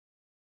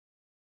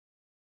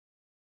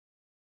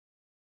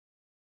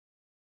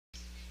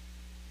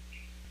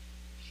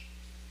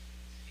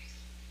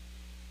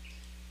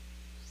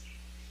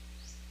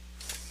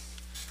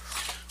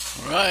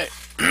Right.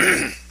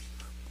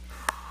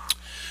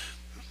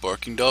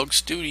 Barking Dog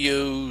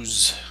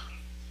Studios.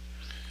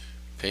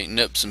 Painting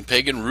up some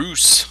Pagan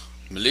Roos.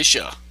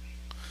 Militia.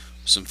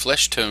 Some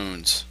flesh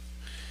tones.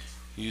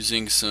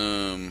 Using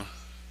some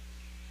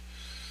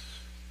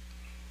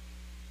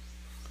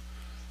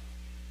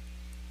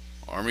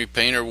Army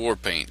Paint or War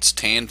Paints.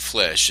 Tanned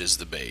flesh is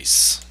the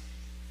base.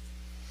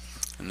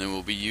 And then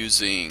we'll be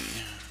using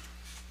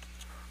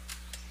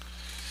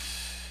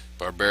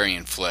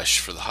Barbarian flesh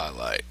for the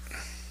highlight.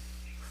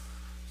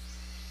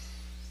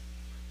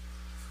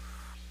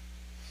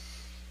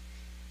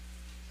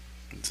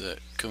 Is that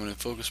coming in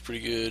focus pretty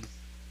good?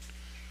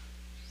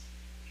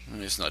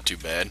 It's not too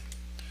bad.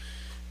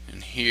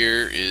 And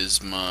here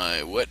is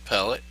my wet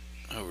palette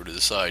over to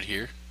the side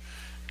here.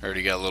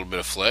 Already got a little bit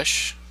of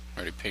flesh.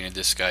 Already painted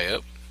this guy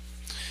up.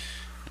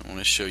 I want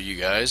to show you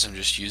guys I'm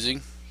just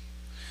using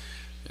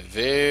a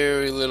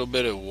very little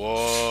bit of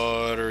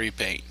watery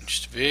paint.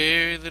 Just a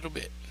very little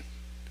bit.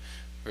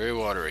 Very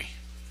watery.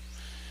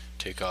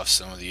 Take off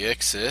some of the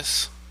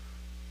excess.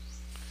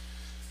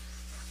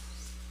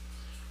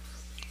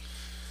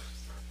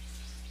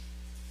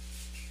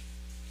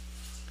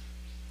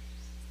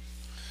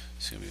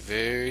 It's going to be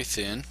very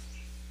thin.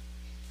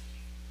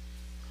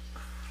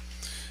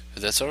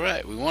 But that's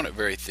alright. We want it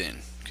very thin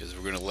because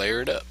we're going to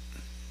layer it up.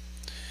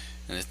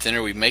 And the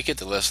thinner we make it,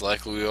 the less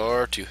likely we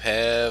are to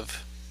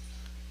have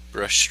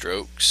brush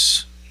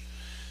strokes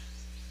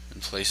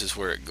in places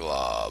where it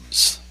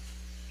globs.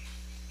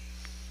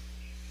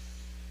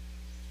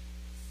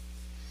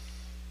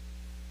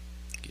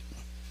 Get my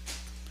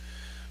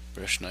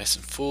brush nice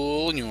and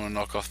full, and you want to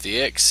knock off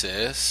the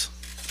excess.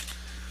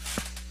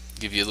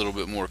 Give you a little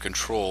bit more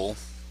control.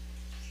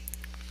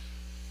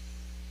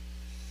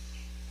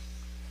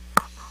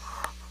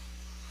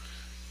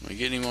 Am I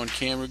getting him on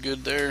camera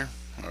good there?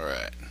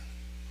 Alright.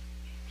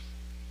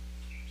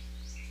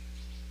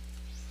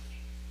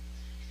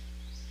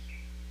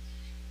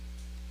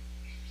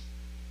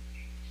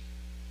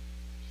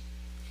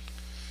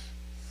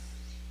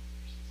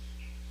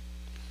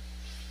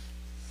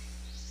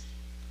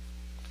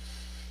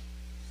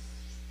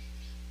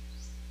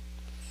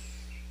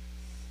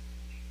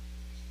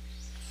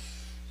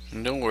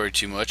 And don't worry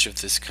too much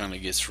if this kind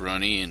of gets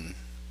runny and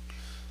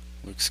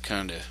looks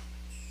kind of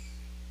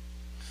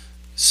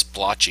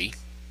splotchy.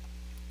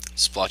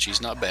 Splotchy's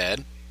not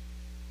bad.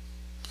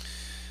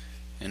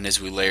 And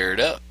as we layer it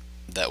up,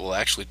 that will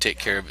actually take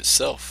care of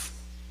itself.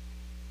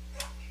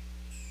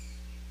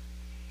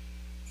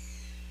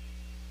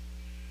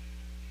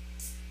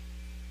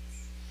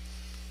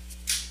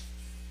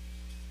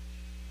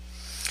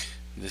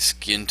 The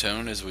skin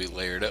tone, as we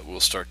layer it up, will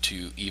start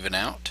to even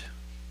out.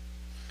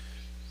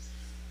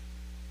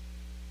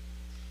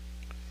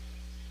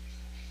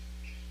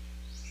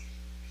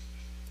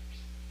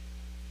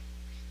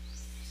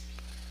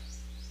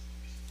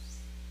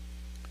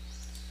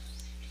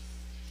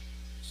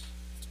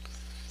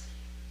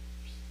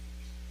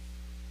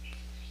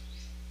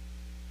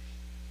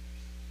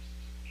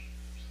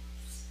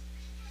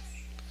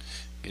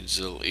 Get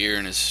his little ear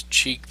and his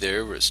cheek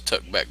there where it's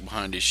tucked back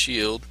behind his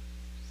shield.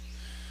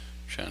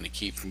 Trying to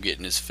keep from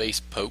getting his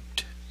face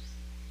poked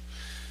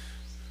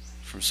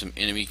from some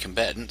enemy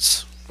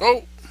combatants.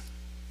 Oh!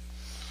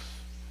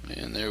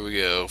 And there we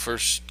go.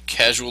 First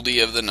casualty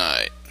of the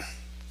night.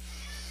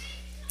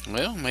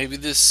 Well, maybe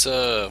this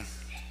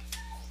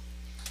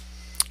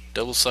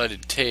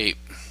double-sided tape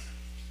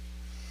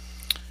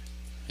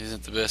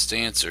isn't the best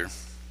answer.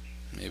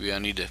 Maybe I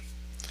need to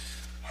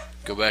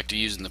go back to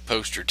using the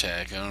poster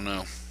tack. I don't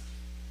know.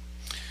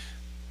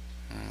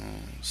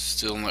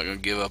 Still not going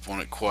to give up on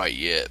it quite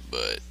yet,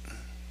 but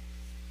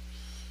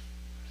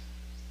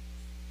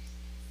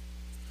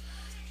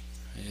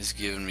it is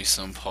giving me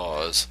some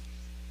pause.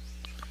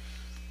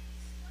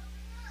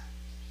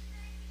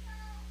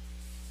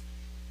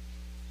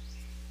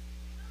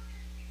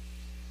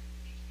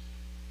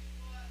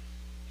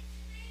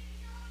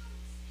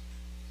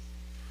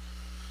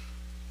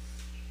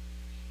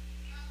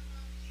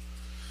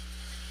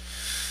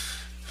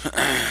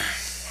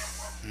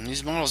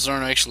 These models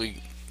aren't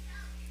actually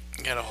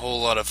got a whole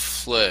lot of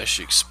flesh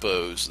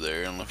exposed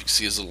there. I don't know if you can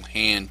see his little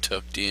hand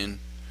tucked in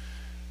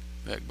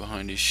back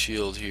behind his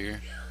shield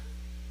here.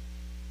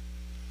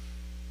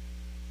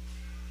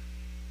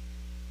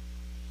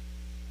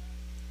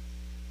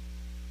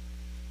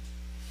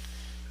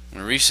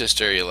 In a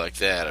recessed area like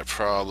that, I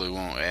probably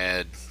won't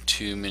add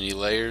too many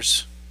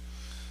layers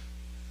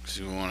because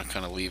we want to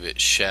kind of leave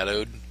it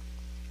shadowed.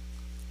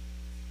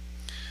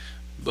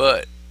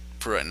 But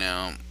for right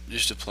now, I'm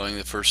just applying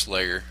the first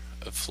layer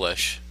of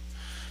flesh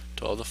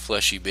to all the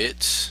fleshy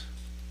bits.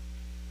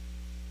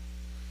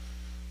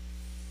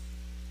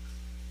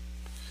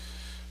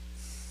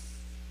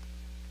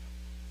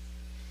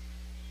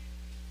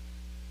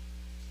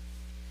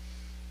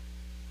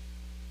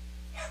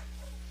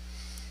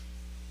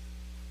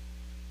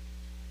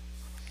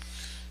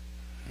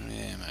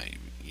 Yeah, I might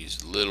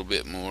use a little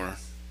bit more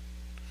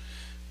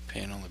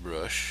paint on the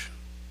brush.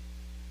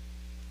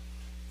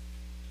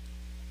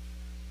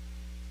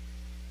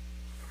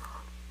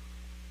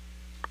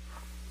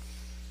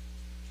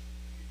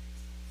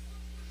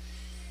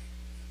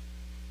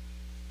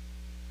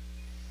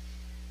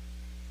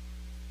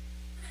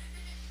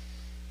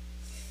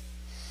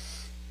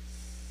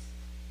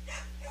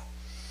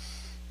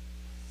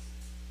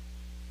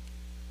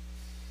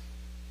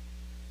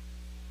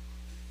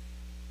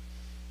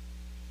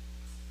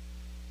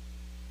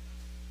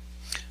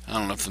 I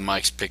don't know if the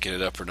mic's picking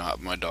it up or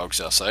not. My dog's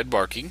outside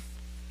barking.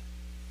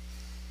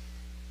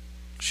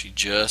 She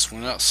just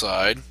went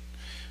outside,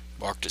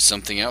 barked at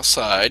something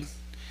outside,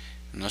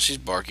 and now she's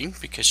barking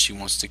because she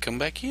wants to come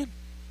back in.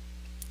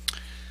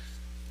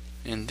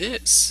 And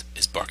this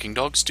is Barking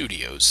Dog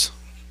Studios.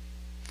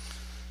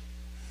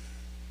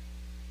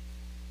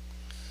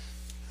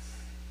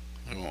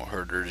 I won't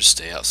hurt her to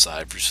stay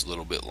outside for just a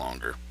little bit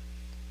longer.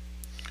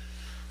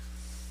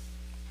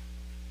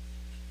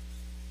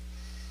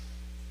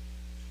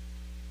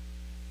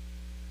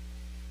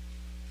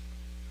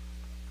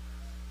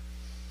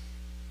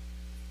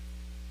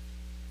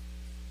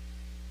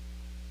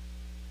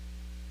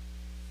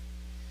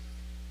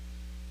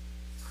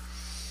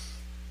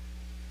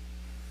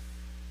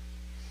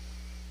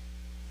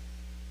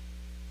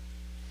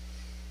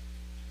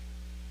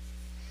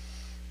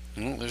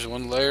 Well, there's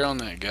one layer on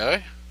that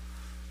guy.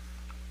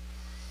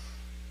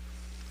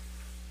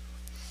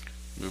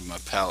 Move my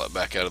palette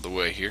back out of the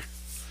way here.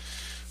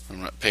 I'm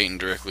not painting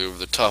directly over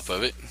the top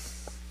of it.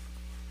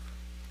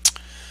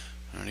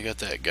 I already got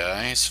that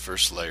guy's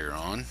first layer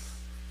on.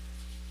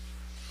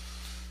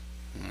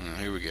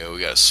 Here we go. We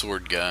got a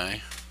sword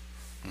guy.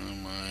 Oh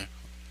my.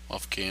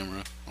 Off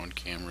camera, on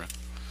camera.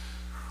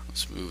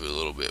 Let's move it a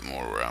little bit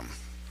more where I'm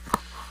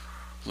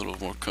a little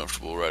more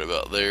comfortable. Right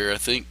about there, I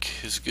think,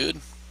 is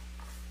good.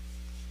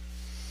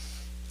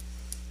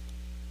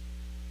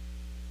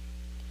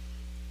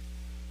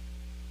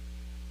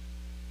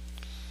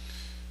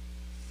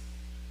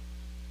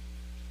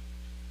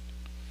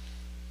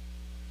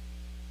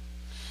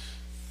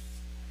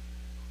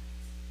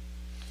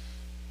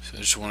 So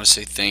I just want to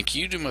say thank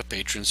you to my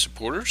patron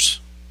supporters.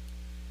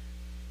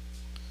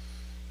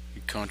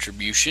 Your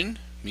contribution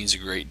means a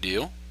great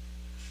deal.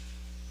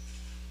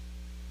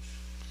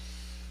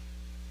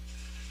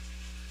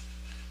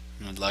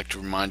 And I'd like to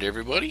remind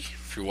everybody,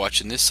 if you're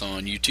watching this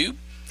on YouTube,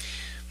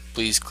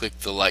 please click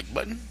the like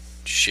button,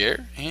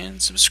 share,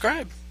 and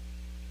subscribe.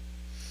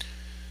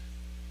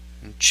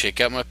 And check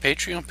out my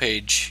Patreon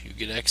page. You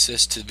get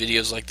access to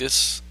videos like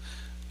this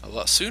a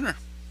lot sooner.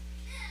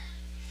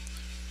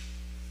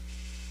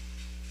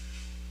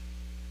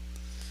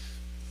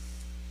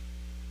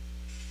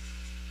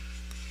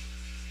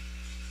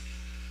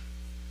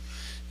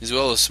 As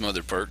well as some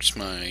other perks.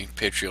 My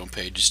Patreon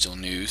page is still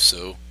new,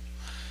 so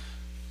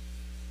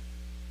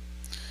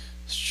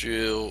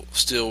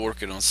still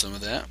working on some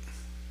of that.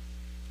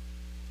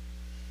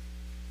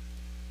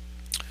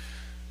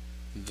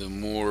 The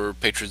more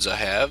patrons I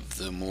have,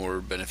 the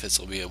more benefits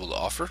I'll be able to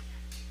offer.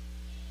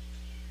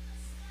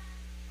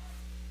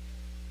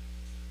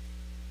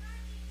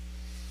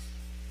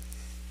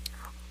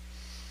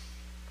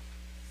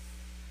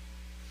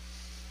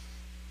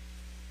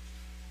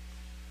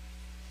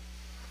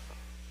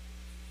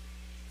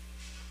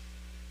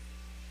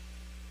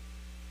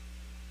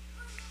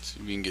 See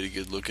if we can get a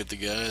good look at the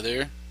guy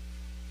there.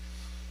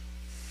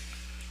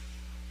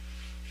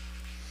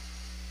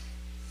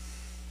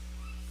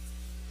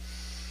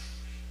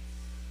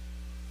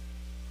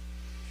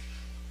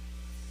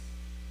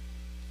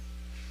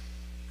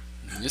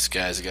 And this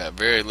guy's got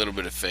very little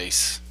bit of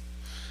face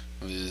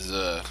with his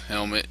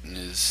helmet and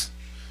his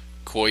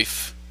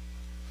coif.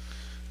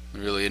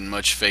 There really isn't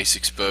much face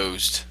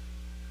exposed.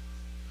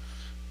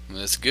 Well,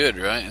 that's good,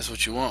 right? That's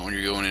what you want when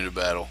you're going into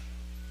battle.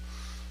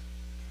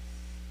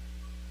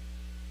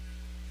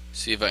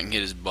 See if I can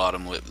get his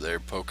bottom lip there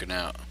poking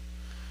out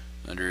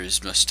under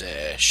his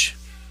mustache.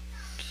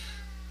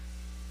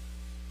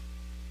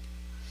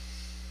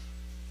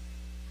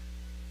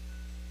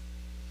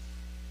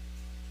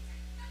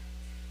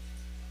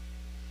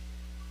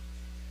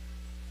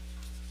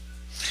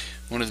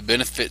 One of the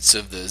benefits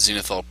of the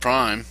Zenithal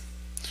Prime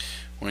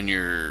when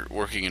you're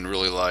working in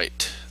really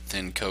light,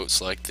 thin coats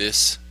like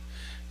this,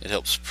 it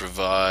helps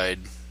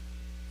provide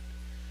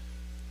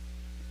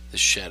the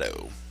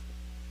shadow.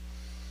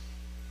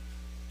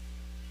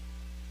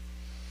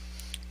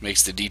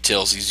 Makes the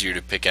details easier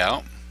to pick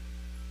out.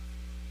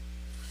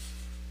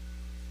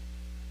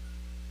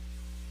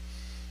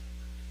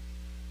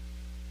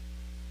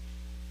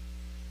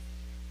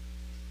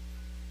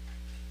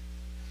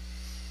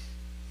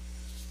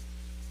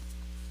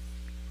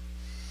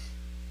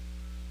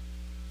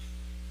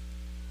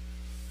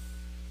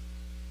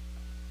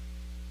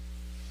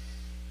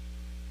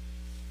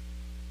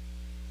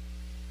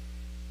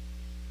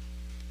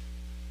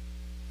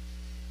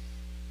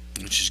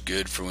 Which is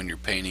good for when you're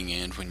painting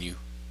and when you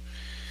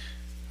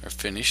are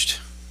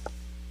finished.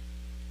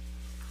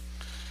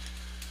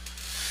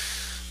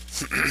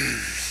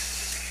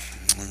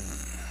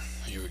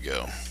 Here we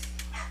go.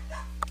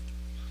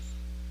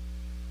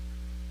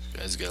 This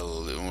guy's got a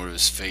little bit more of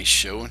his face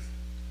showing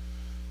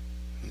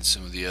than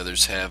some of the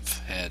others have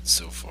had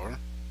so far. A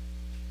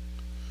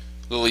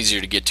little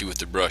easier to get to with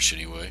the brush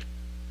anyway.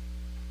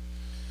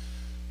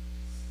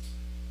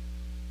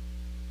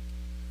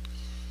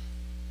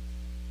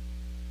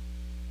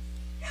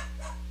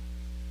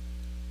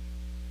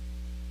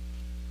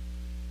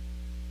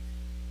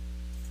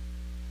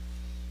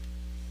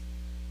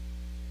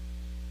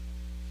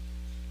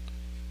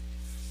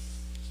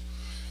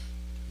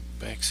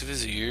 Backs of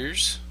his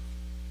ears.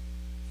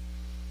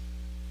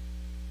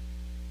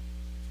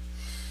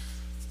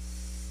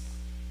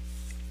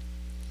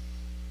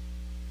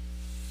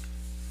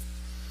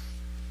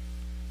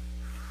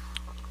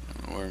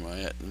 Where am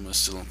I at? Am I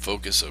still in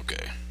focus?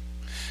 Okay.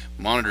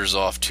 Monitor's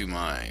off to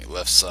my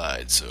left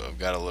side, so I've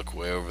got to look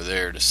way over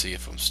there to see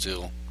if I'm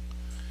still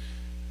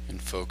in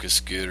focus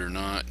good or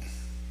not.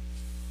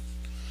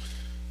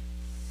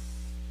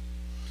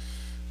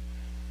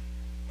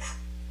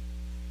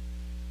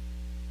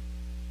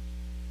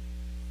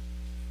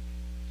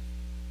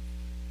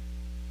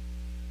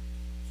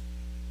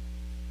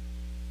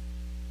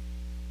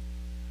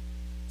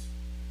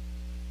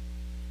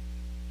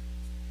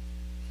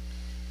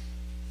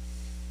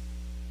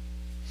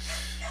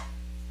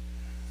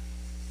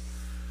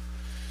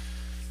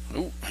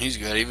 Oh, he's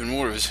got even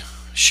more of his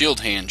shield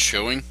hand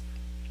showing.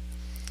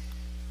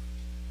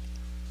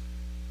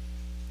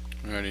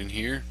 Right in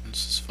here.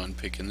 This is fun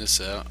picking this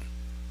out.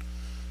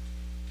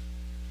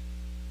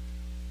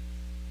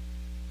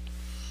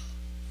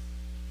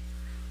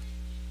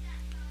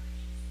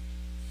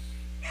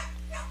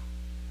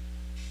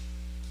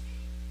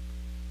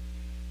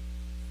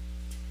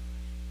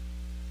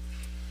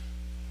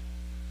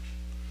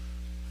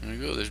 There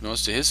you go. There's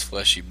most of his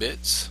fleshy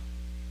bits.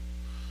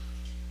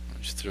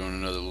 Just throwing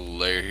another little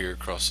layer here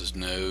across his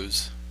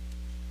nose.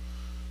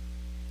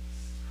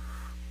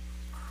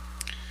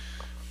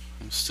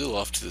 I'm still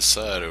off to the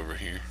side over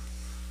here.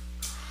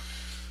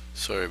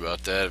 Sorry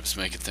about that, it's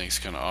making things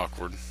kind of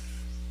awkward.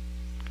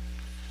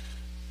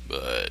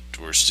 But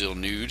we're still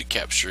new to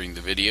capturing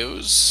the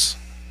videos.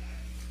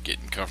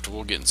 Getting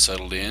comfortable, getting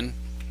settled in.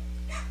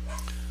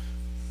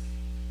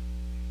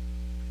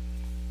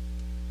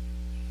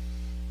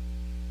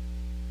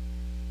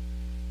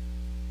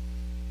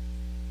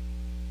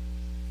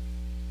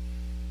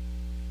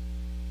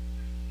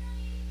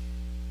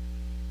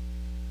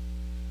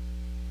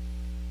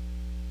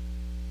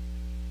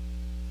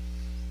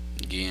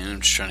 Again,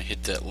 I'm just trying to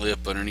hit that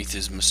lip underneath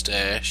his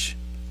mustache.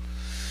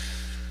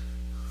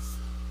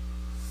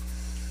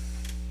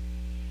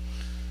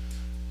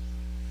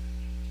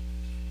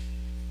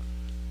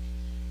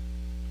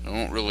 I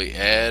won't really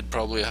add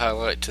probably a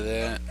highlight to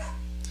that.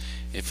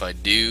 If I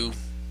do,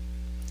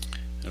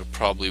 it'll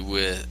probably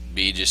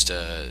be just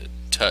a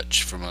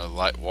touch from a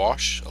light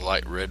wash, a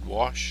light red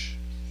wash.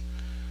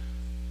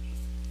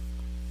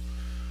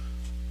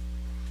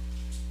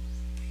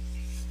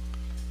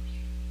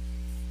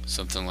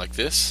 Something like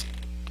this.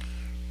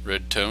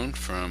 Red tone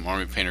from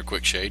Army Painter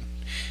Quick Shade.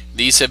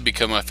 These have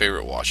become my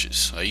favorite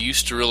washes. I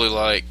used to really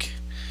like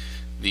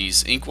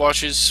these ink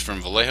washes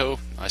from Vallejo.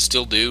 I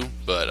still do,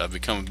 but I've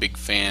become a big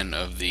fan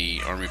of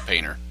the Army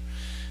Painter,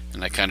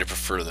 and I kind of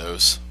prefer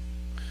those.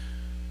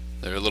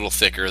 They're a little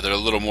thicker. They're a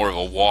little more of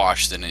a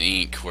wash than an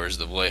ink, whereas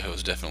the Vallejo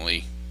is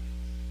definitely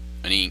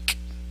an ink.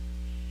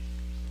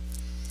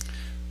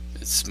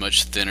 It's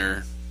much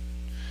thinner.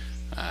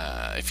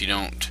 If you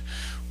don't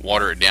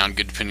water it down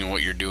good, depending on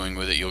what you're doing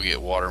with it, you'll get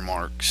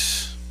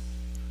watermarks.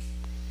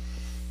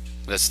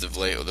 That's the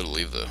Vallejo that'll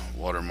leave the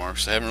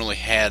watermarks. I haven't really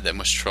had that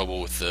much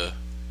trouble with the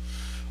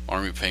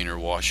Army Painter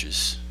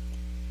washes.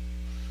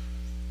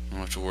 I don't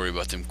have to worry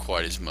about them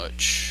quite as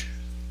much.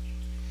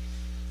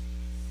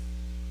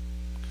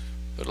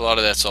 But a lot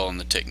of that's all in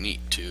the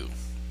technique too.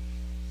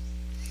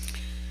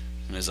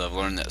 And as I've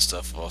learned that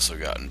stuff, I've also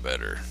gotten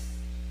better,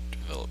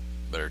 developed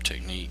better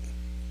technique.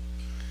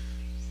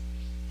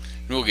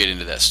 And we'll get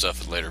into that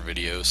stuff in later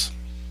videos.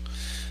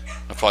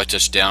 I'll probably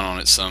touch down on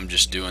it some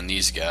just doing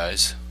these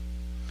guys.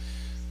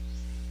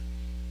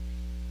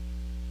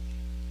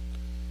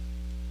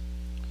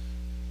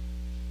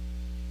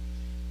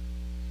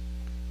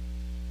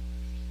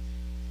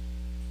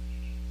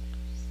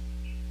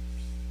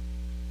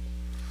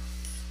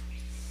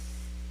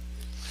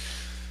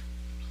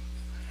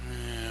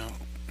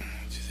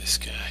 This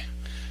guy.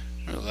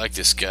 I really like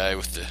this guy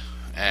with the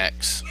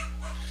axe,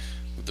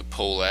 with the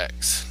pole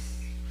axe,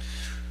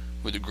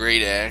 with the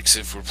great axe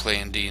if we're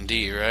playing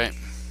D&D, right?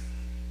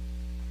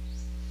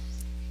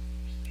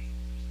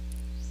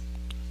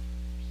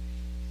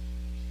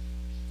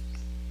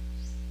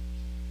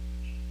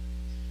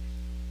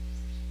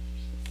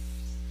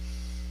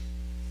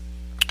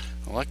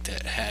 I like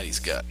that hat he's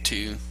got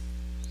too.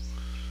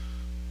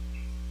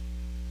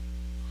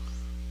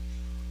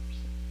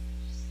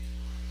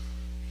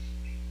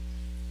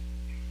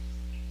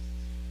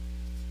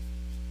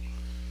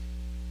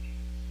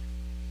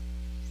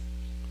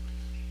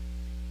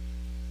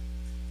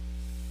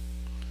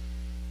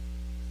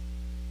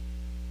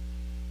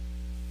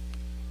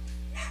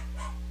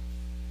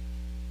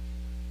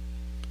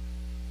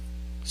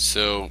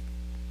 So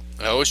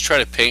I always try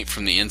to paint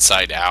from the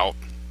inside out.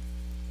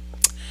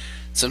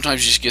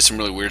 Sometimes you just get some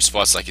really weird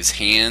spots, like his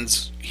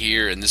hands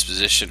here in this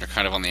position are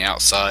kind of on the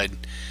outside,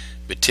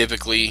 but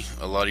typically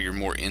a lot of your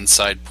more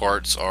inside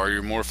parts are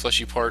your more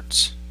fleshy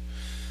parts.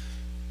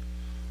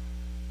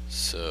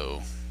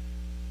 So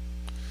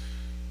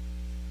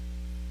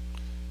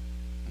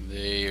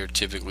they are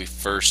typically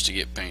first to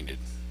get painted.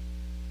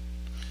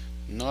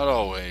 Not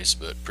always,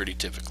 but pretty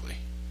typically.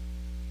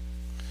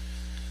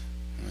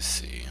 Let's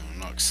see, I'll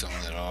knock some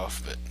of that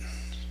off, but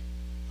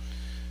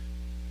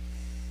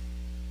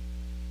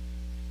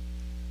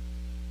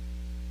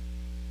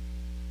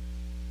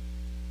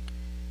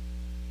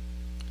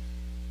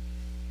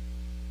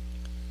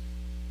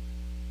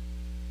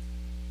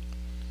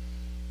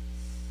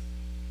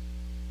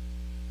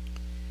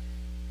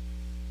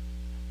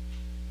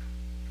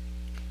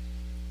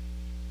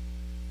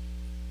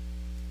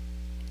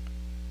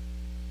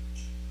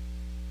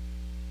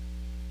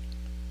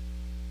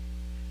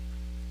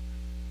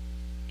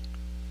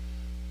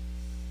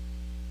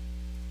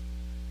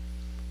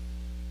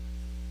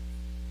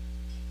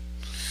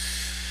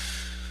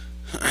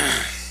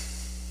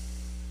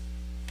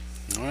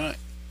alright,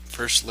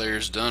 first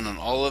layer's done on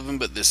all of them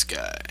but this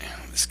guy.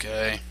 This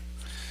guy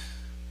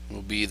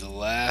will be the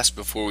last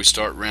before we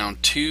start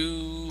round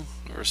 2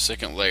 or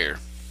second layer.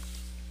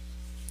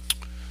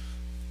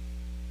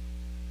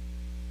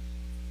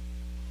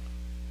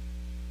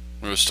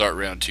 We're going to start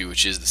round 2,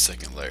 which is the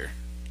second layer.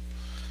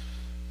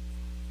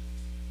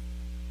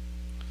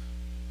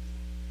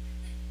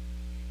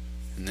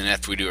 And then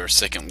after we do our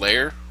second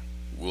layer,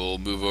 we'll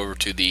move over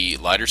to the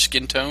lighter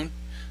skin tone,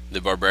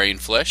 the barbarian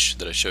flesh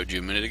that I showed you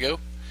a minute ago.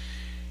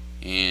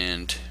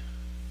 And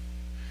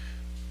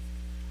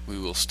we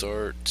will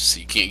start,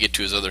 see, you can't get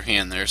to his other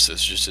hand there, so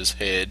it's just his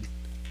head.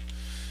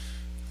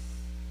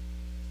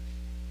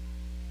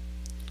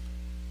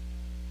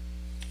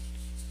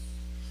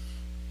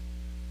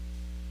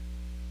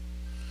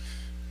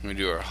 When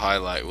we do our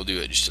highlight, we'll do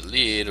it just a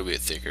little bit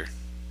thicker.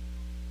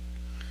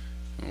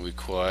 It won't be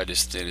quite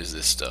as thin as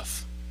this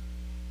stuff.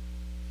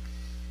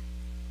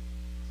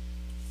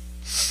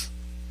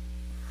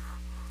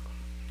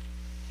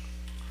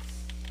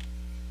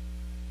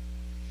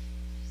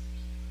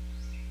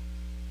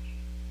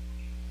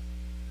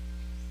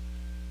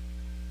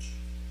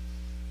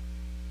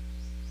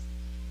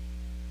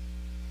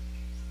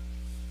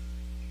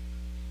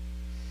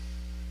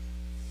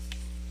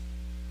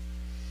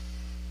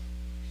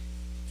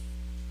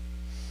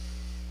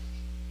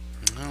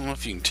 I don't know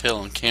if you can tell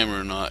on camera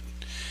or not,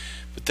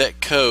 but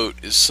that coat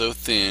is so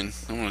thin.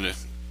 I'm going to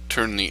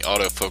turn the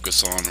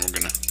autofocus on and we're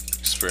going to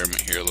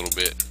experiment here a little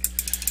bit.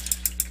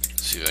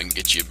 See if I can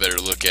get you a better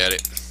look at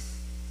it.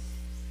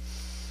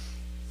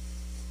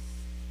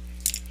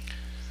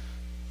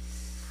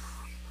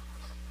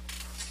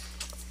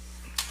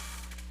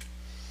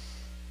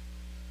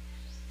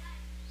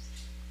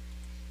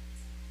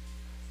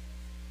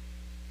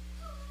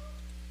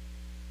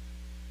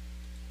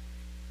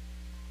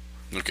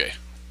 Okay,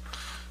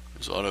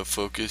 there's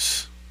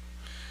autofocus.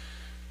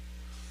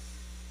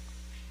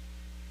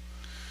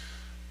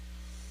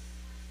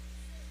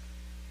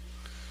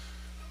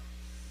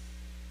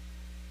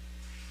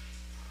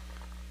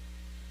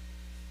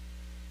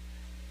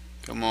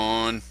 Come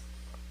on.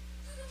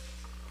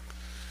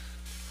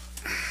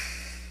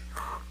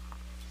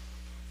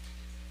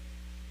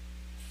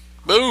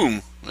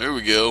 Boom! There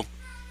we go.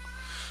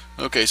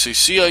 Okay, so you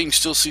see how you can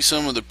still see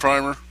some of the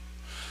primer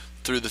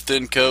through the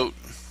thin coat?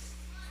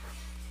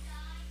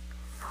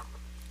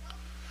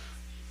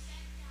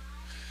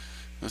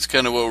 That's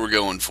kind of what we're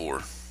going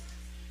for.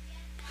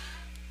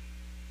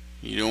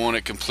 You don't want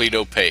it complete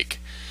opaque.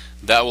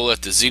 That will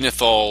let the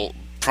zenithal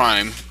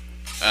prime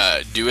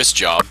do its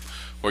job,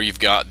 where you've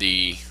got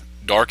the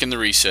dark in the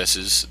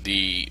recesses,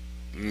 the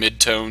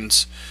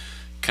midtones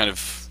kind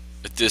of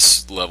at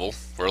this level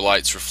where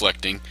light's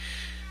reflecting,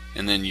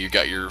 and then you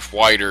got your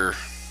whiter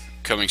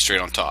coming straight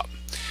on top.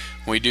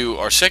 When we do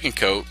our second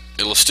coat,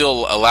 it'll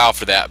still allow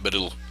for that, but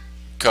it'll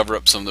cover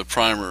up some of the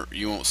primer.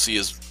 You won't see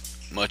as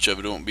much of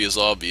it, it won't be as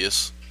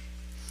obvious.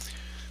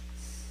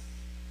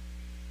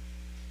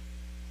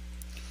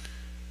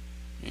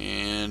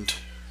 And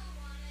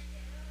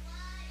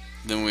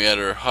then we add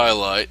our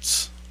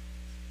highlights.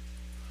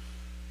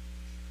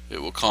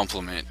 It will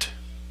complement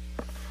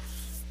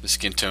the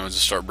skin tones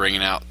and start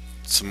bringing out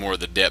some more of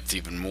the depth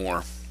even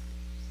more.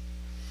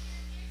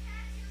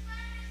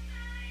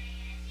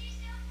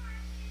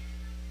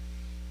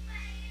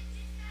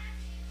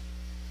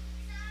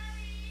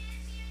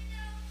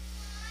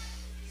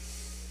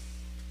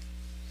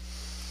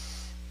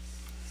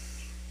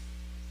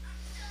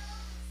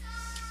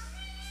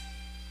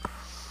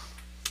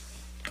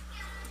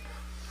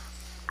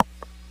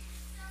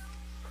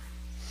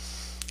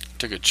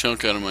 Took a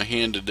chunk out of my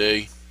hand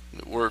today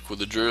at work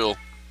with a drill.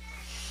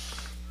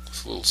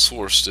 It's a little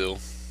sore still.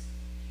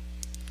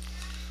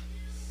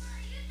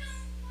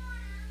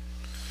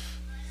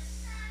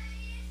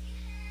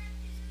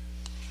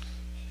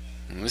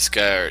 And this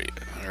guy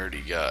I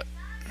already got.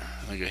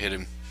 I think I hit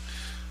him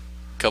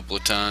a couple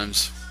of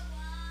times.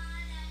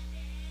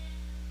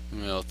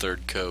 Well,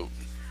 third coat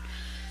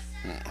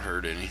won't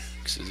hurt any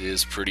because it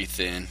is pretty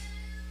thin.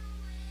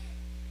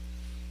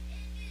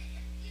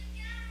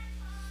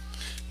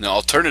 Now,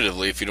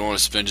 alternatively, if you don't want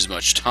to spend as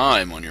much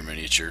time on your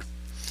miniature,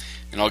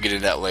 and I'll get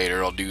into that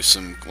later, I'll do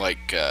some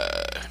like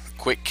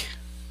quick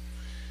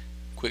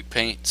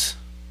paints.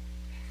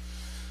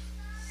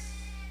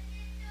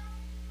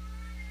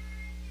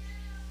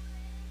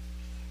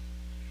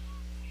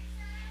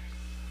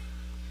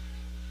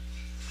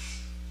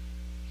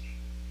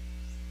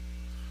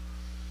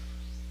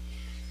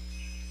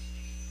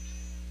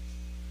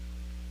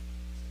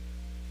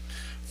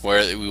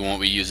 where we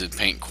won't be using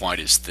paint quite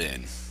as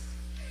thin.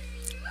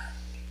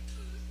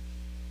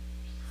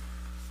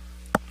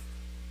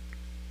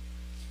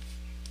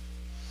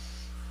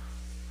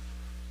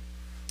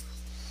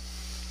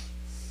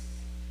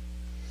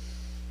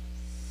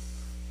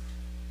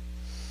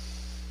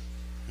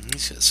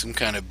 He's got some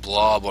kind of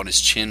blob on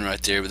his chin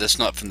right there, but that's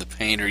not from the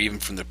paint or even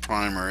from the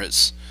primer.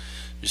 It's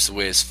just the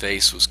way his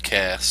face was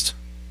cast.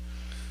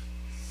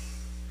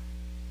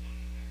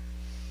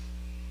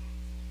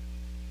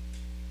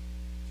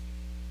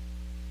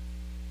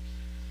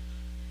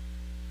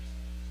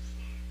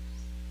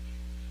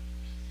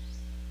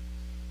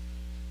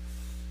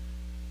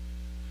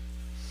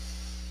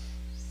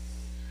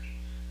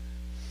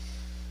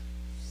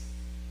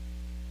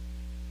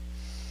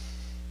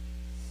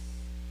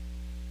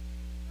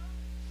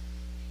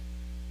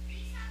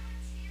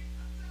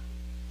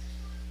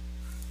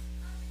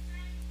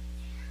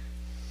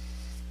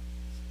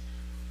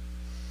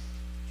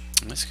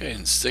 This guy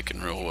isn't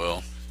sticking real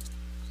well.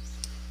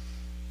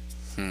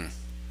 Give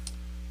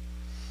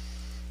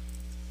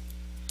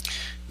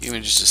me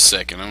just a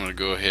second. I'm going to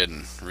go ahead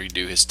and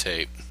redo his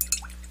tape.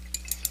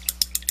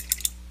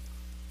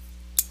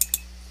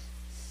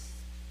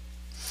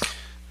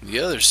 The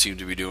others seem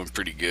to be doing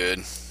pretty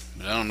good,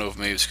 but I don't know if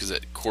maybe it's because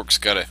that cork's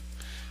got a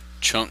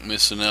chunk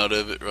missing out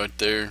of it right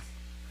there.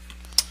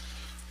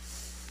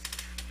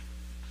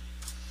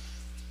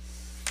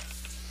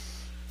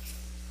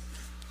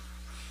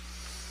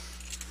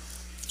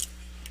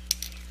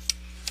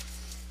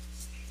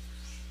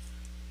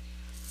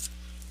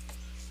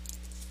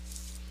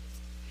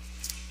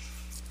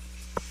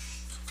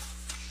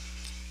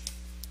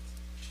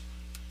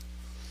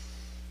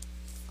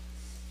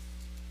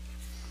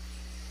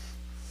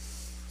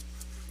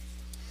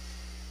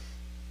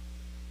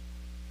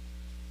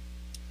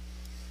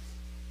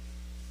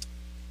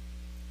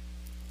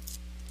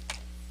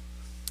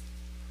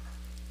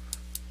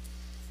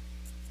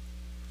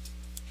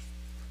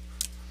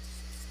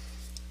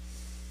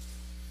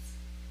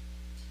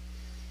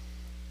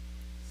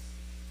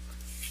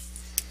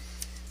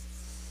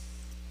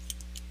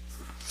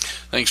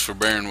 Thanks for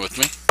bearing with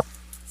me.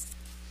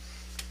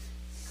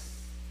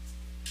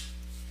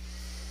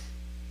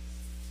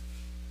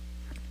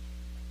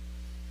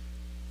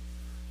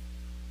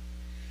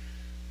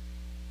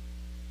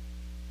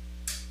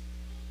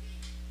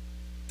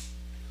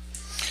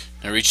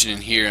 Now reaching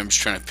in here, I'm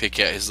just trying to pick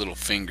out his little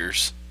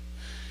fingers.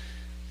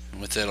 And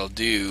what that'll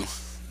do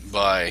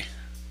by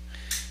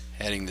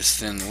adding this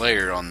thin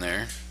layer on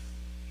there,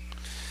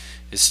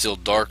 it's still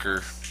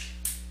darker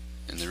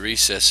in the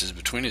recesses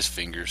between his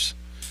fingers,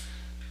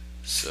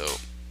 so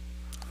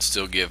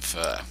still give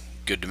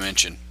good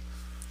dimension.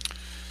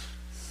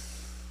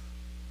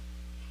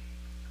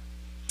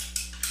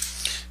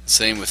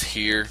 Same with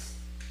here.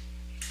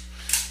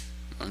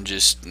 I'm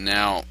just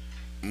now,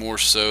 more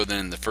so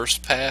than the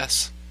first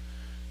pass,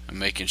 I'm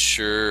making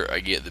sure I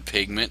get the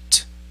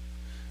pigment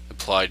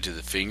applied to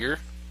the finger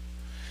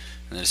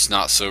and it's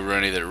not so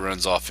runny that it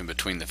runs off in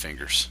between the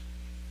fingers.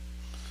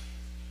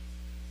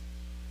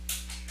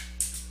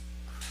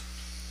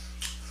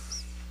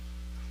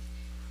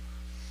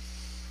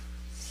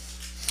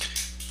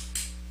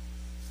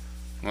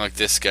 I like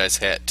this guy's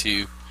hat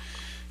too.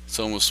 It's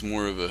almost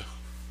more of a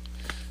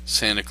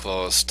Santa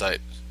Claus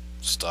type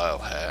style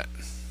hat.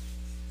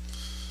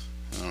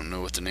 I don't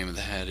know what the name of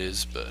the hat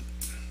is, but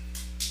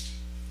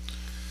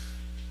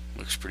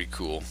looks pretty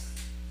cool.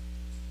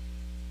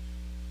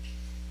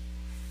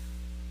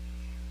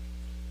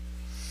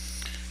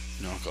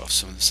 Knock off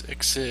some of this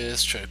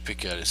excess, try to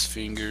pick out his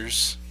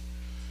fingers.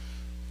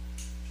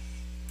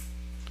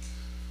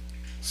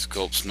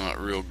 Sculpt's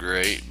not real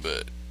great,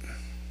 but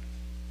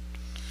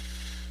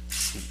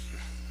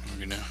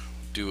we're gonna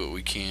do what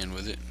we can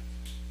with it.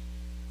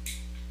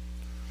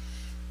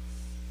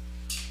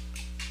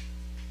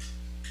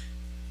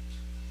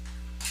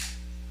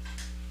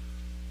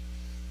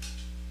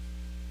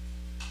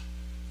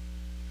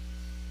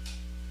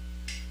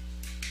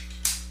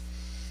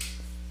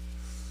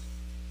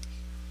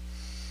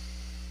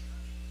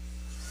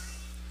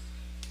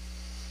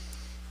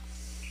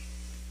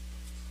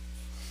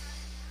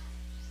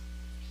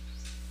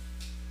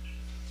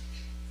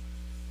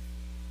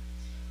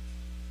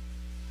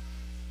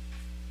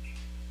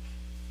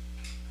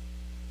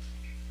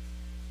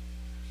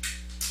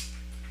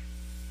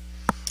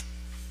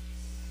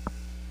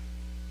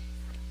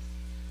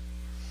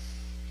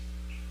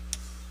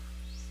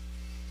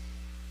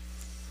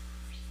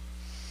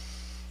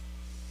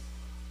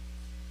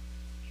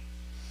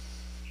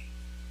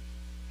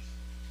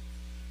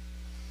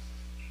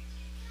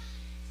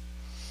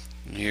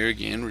 And here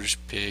again, we're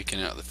just picking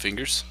out the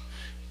fingers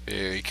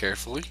very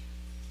carefully.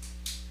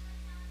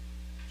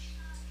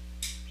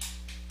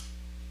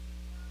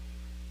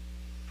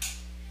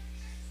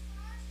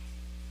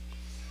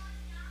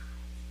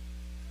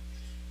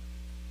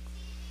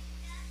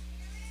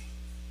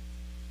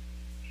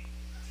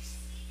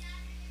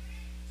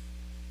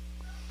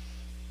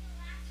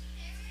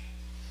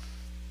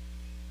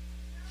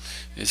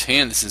 His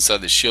hand that's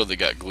inside the shield that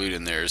got glued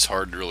in there is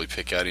hard to really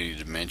pick out any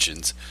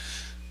dimensions.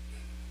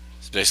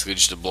 It's basically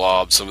just a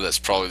blob. Some of that's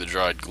probably the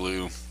dried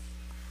glue.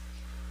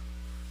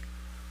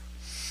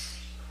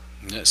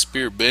 Is that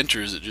spear bent,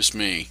 or is it just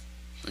me?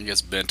 I think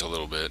it's bent a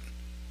little bit.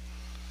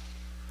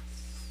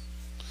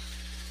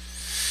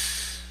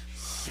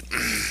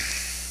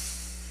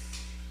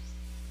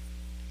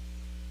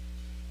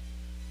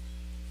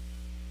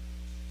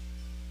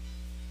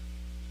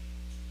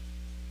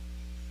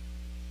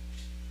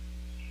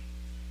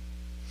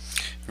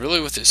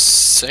 Really, with this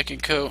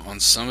second coat on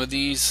some of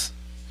these,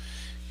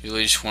 you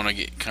really just want to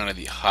get kind of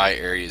the high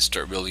areas,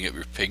 start building up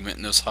your pigment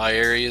in those high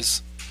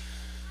areas.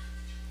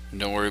 And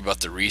don't worry about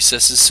the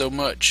recesses so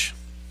much,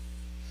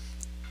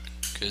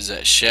 because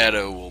that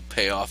shadow will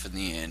pay off in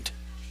the end.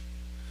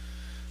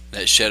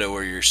 That shadow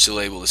where you're still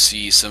able to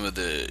see some of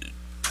the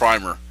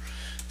primer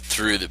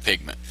through the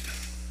pigment.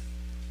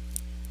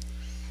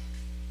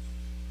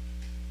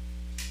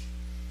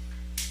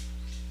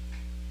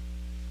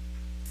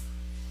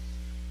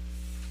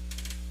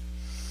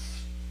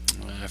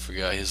 I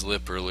forgot his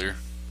lip earlier.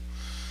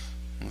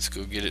 Let's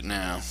go get it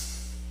now.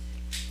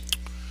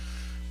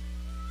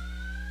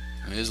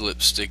 His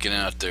lip's sticking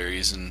out there.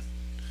 He's in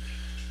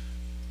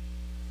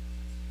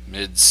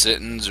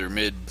mid-sentence or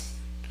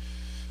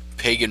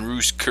mid-pagan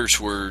roost curse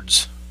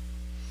words.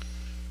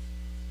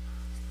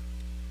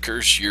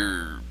 Curse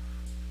your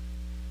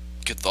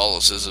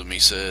Catholicism, he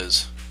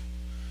says.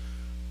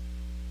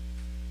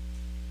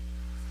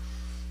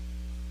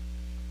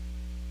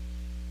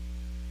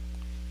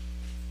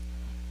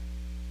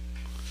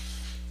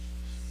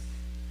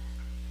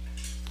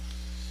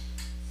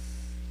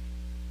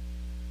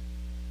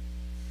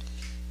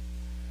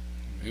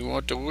 We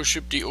want to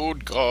worship the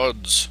old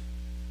gods.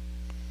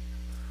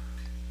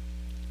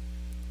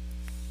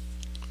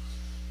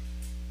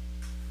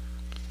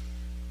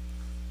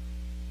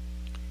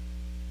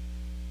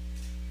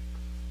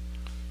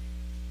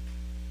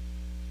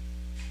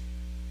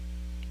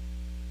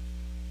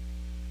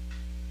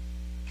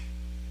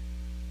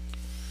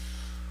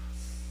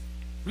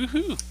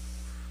 Woohoo!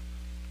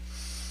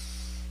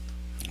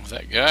 With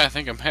that guy, I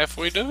think I'm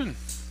halfway done.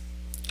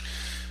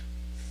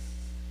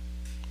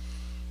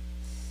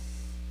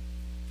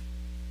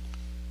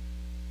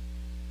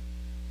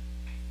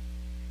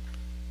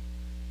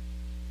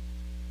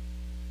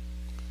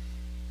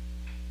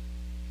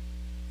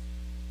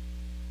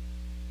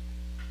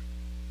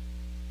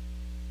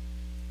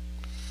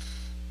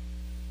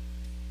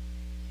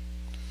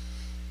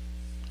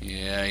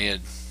 Yeah, he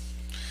had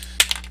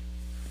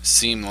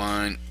seam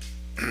line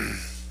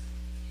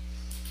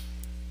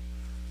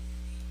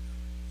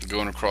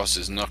going across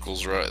his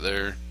knuckles right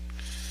there.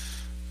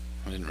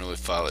 I didn't really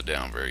file it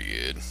down very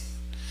good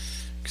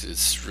because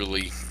it's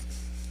really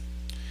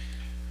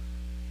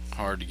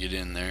hard to get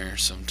in there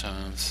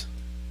sometimes.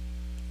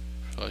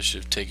 Probably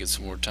should have taken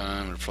some more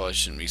time, and it probably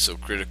shouldn't be so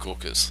critical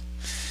because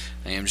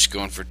I am just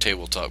going for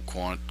tabletop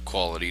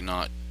quality,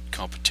 not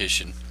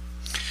competition.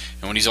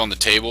 And when he's on the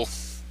table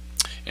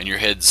and your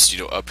head's,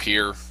 up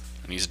here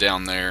and he's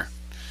down there,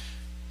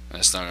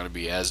 that's not going to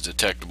be as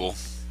detectable.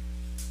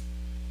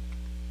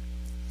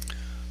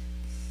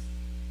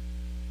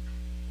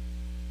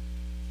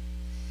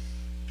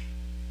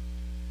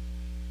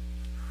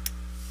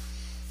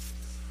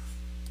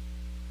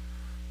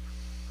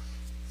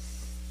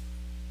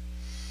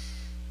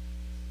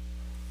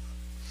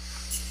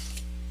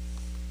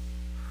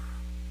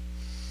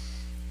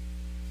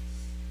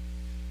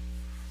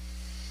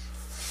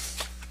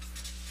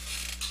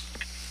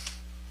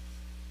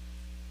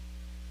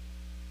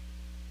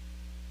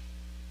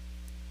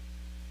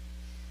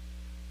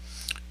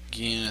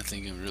 Again, I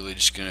think I'm really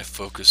just going to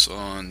focus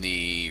on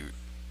the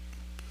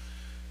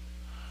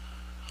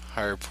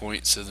higher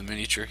points of the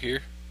miniature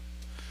here.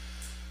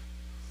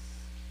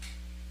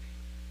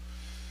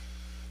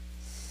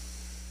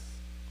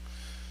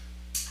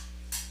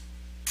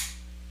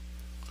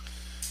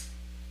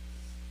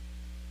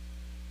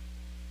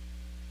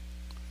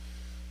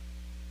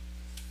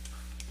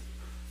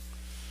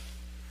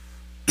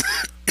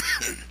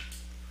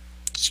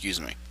 Excuse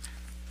me.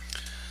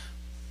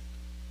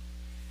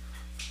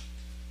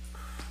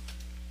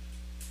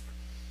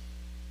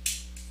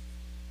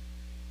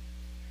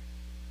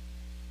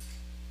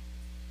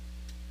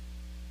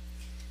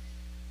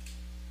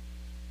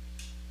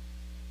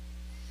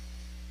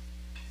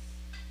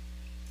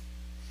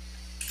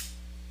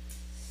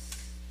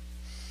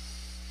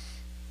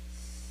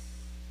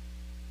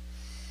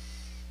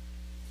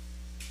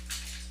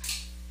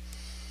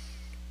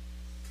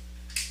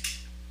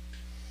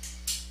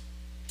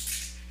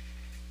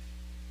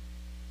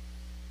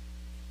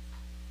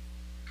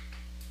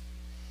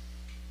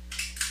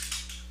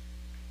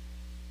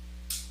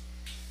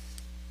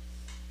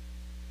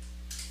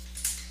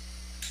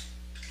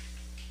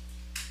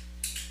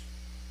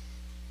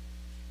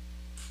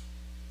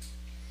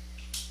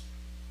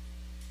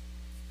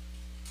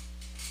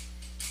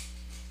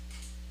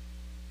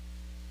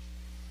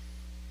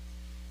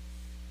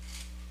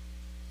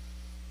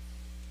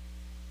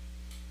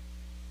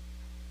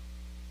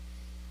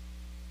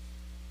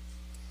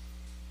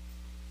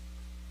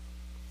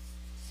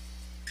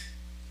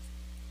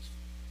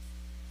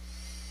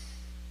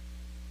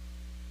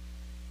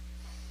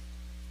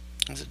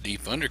 That's a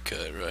deep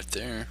undercut right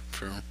there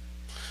from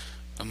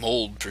a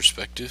mold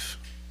perspective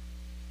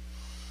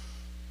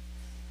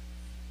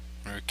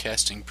or a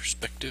casting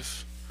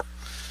perspective.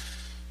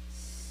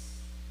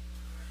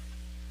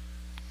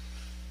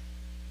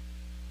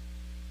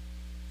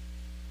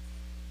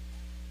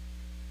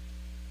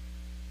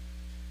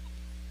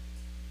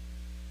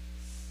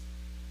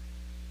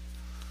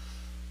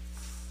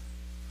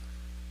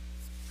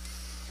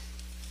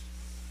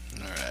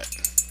 Alright.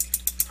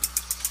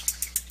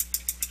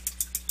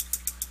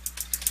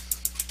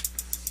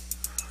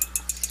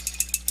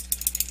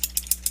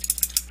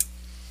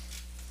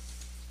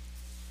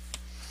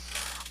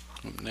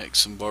 Up next,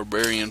 some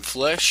barbarian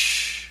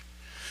flesh.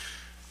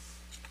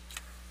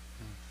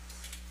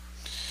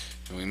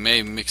 And we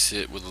may mix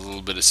it with a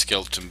little bit of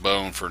skeleton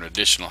bone for an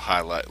additional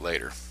highlight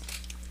later.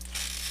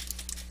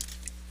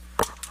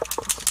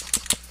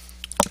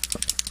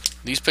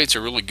 These paints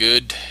are really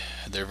good.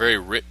 They're very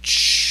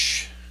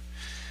rich,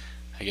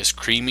 I guess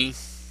creamy,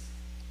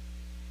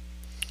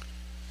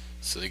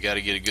 so they got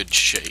to get a good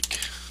shake.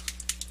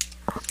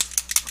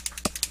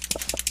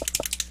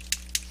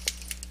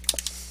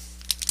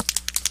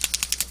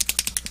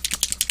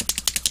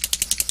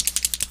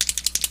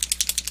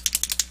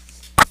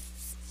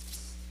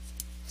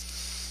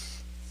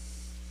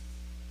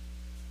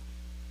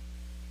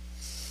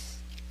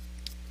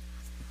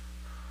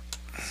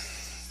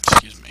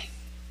 Excuse me.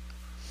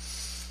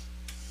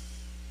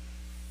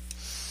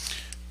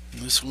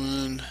 This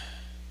one,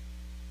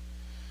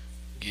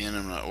 again,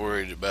 I'm not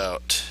worried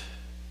about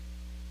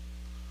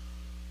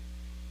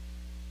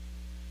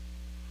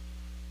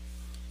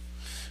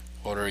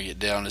watering it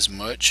down as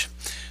much.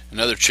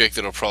 Another trick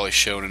that I'll probably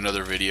show in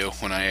another video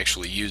when I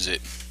actually use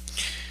it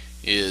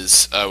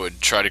is I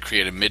would try to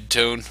create a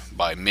mid-tone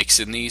by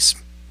mixing these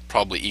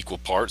probably equal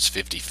parts,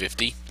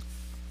 50-50.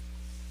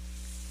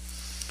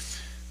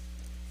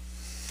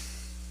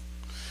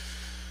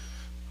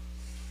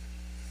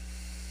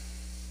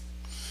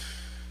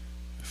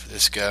 For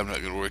this guy, I'm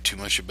not going to worry too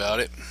much about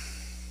it.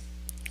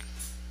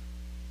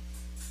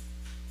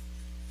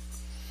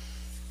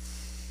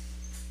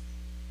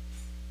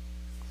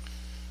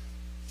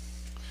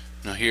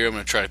 Now here I'm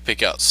going to try to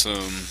pick out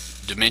some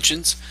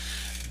dimensions.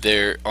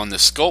 There on the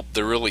sculpt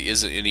there really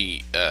isn't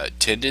any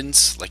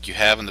tendons like you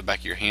have in the back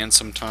of your hand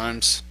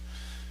sometimes,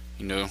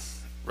 you know,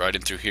 right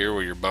in through here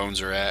where your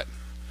bones are at.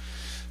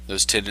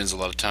 Those tendons a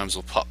lot of times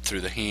will pop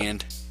through the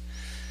hand,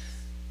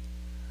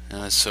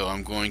 so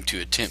I'm going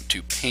to attempt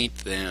to paint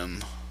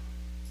them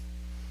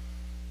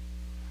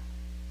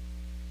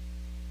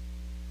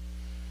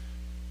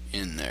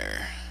in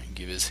there and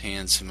give his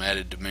hand some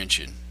added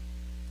dimension.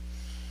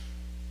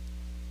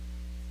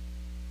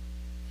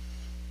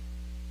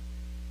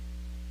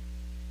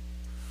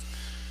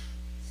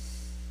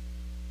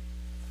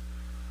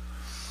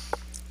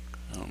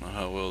 I don't know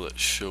how well that's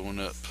showing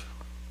up.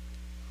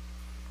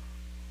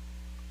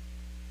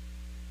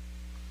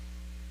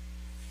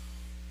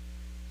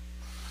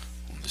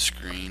 On the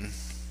screen.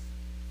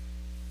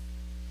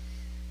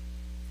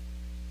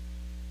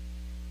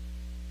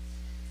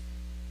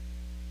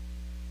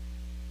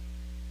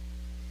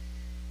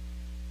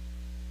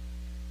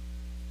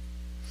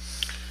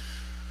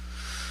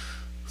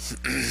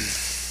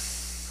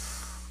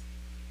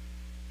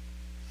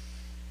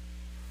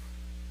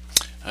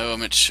 Oh, I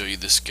meant to show you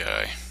this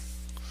guy.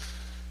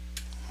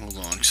 Hold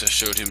on, because I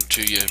showed him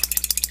to you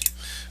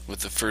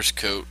with the first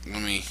coat.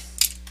 Let me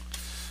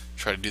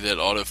try to do that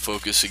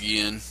autofocus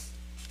again.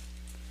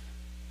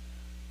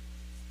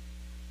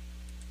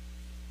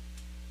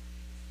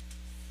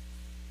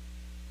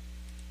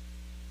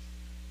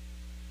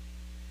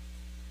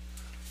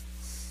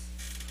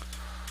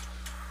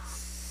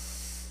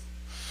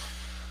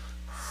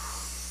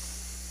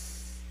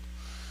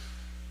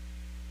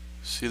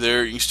 See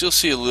there, you can still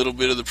see a little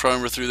bit of the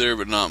primer through there,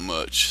 but not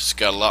much. It's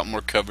got a lot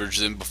more coverage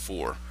than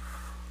before,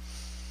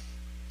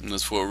 and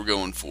that's what we're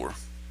going for.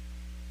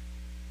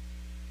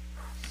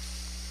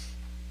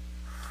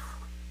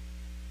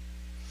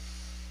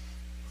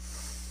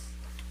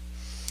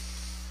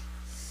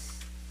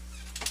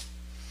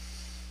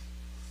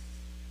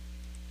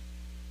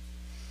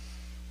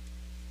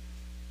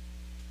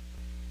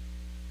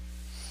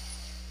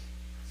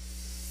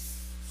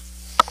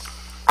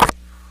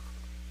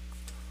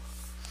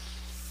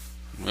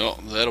 Well,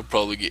 that'll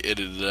probably get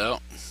edited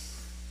out.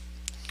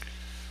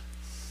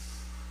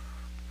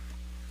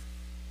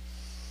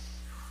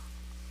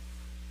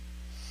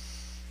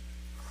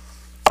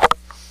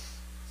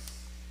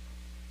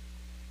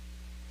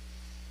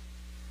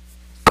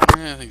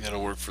 I think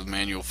that'll work for the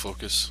manual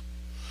focus.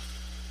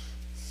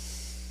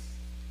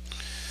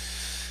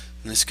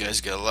 And this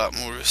guy's got a lot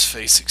more of his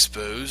face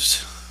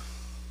exposed.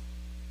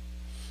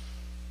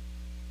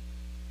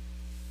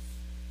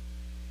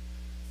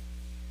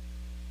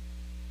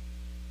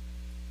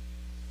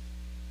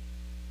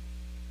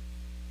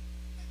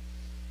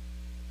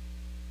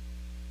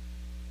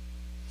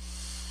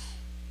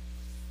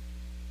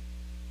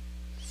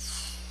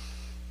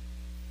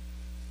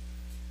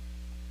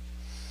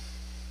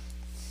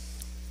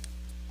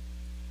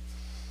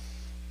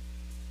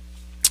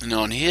 And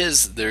on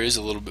his, there is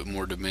a little bit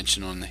more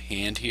dimension on the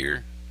hand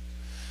here.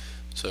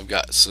 So I've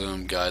got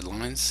some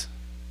guidelines.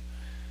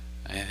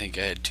 I think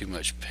I had too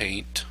much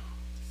paint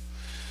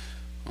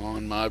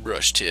on my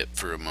brush tip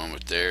for a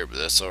moment there, but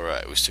that's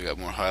alright. We still got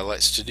more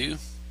highlights to do.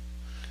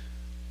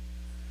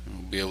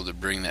 We'll be able to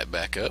bring that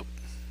back up.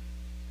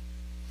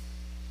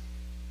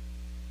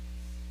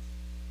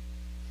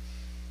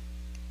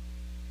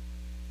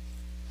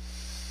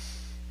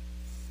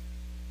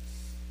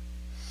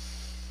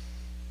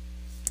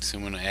 So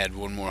I'm going to add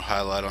one more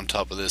highlight on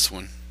top of this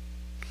one.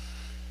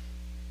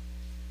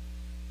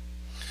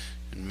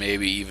 And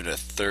maybe even a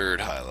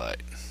third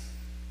highlight.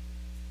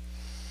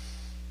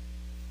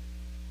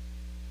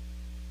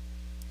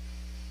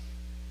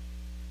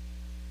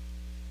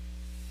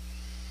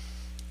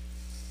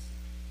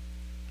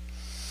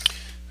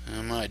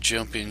 I might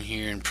jump in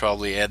here and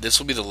probably add, this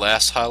will be the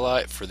last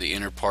highlight for the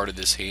inner part of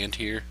this hand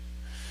here.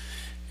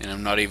 And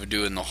I'm not even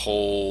doing the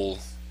whole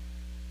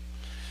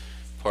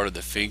part of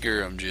the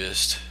finger, I'm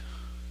just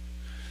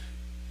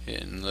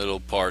hitting little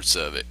parts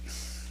of it.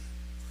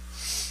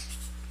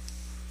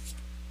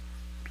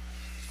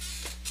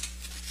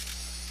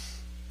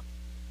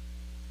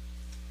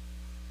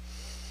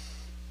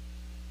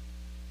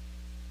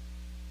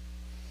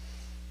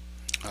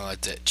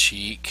 Highlight that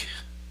cheek.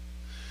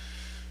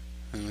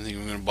 I don't think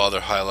I'm going to bother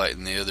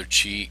highlighting the other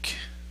cheek.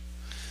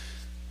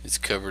 It's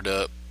covered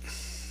up,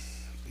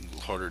 a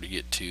little harder to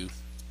get to.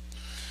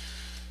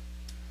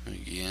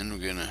 Again, we're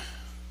going to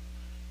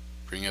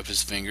bring up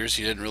his fingers.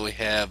 He doesn't really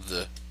have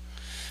the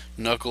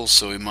knuckles,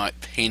 so we might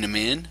paint them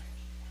in.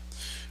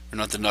 Or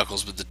not the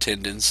knuckles, but the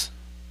tendons.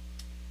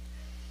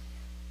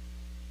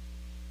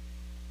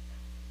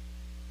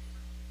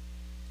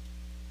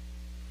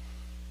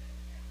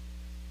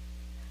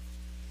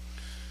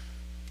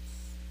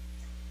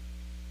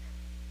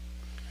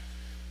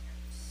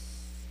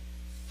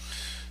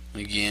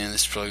 Again,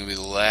 this is probably going to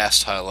be the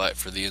last highlight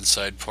for the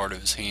inside part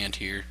of his hand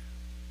here.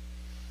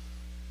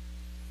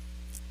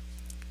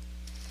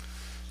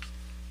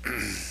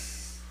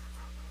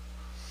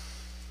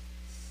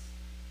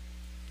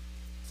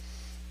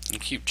 I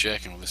keep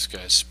checking with this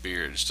guy's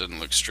spear, it just doesn't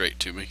look straight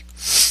to me.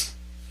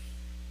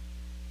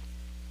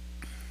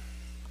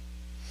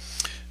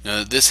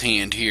 Now this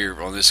hand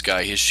here on this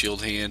guy, his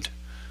shield hand,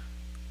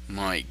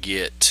 might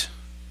get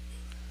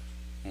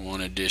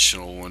one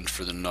additional one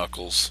for the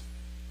knuckles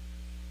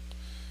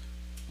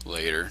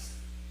later,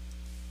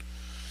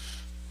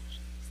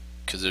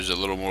 because there's a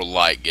little more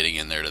light getting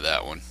in there to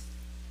that one.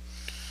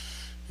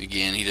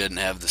 Again, he doesn't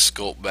have the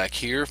sculpt back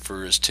here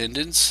for his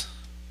tendons.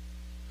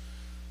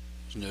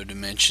 There's no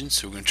dimension,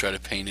 so we're going to try to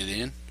paint it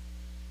in.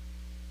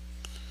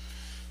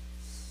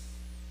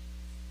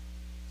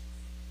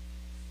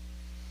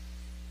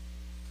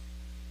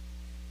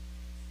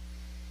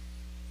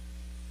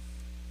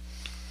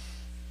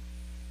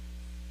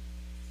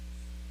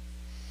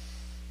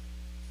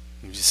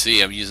 You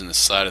see, I'm using the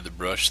side of the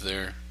brush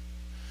there.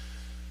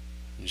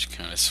 I'm just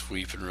kind of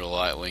sweeping real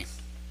lightly.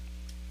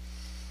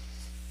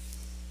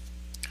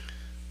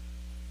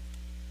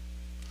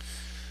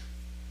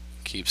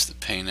 Keeps the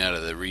paint out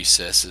of the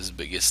recesses,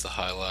 but gets the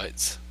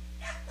highlights.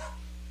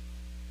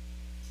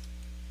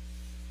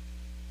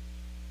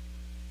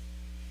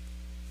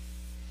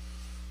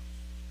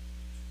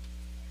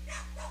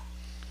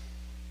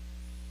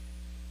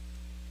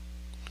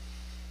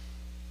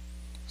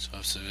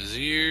 Tops of his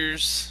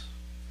ears.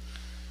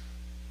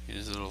 Get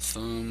his little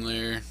thumb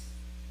there.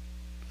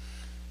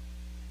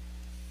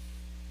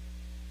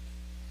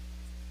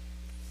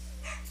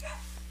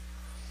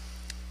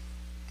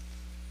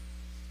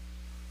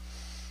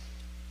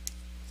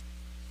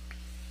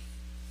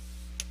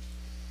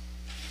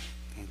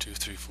 One, two,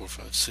 three, four,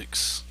 five,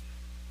 six.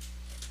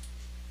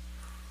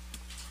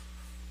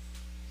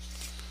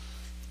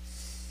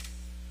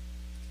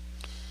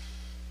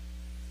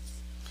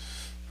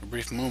 For a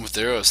brief moment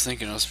there, I was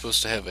thinking I was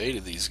supposed to have 8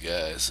 of these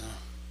guys.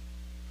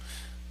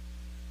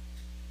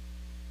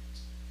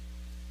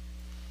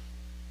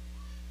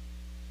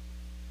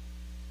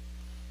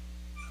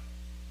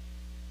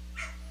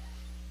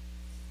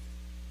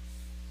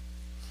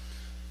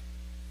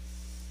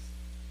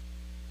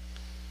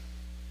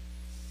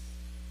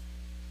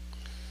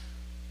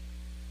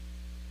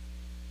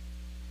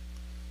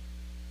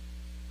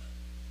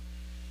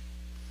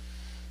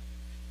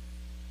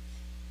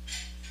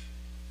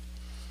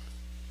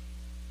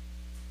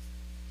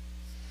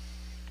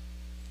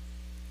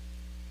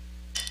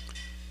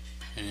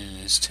 And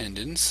his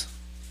tendons.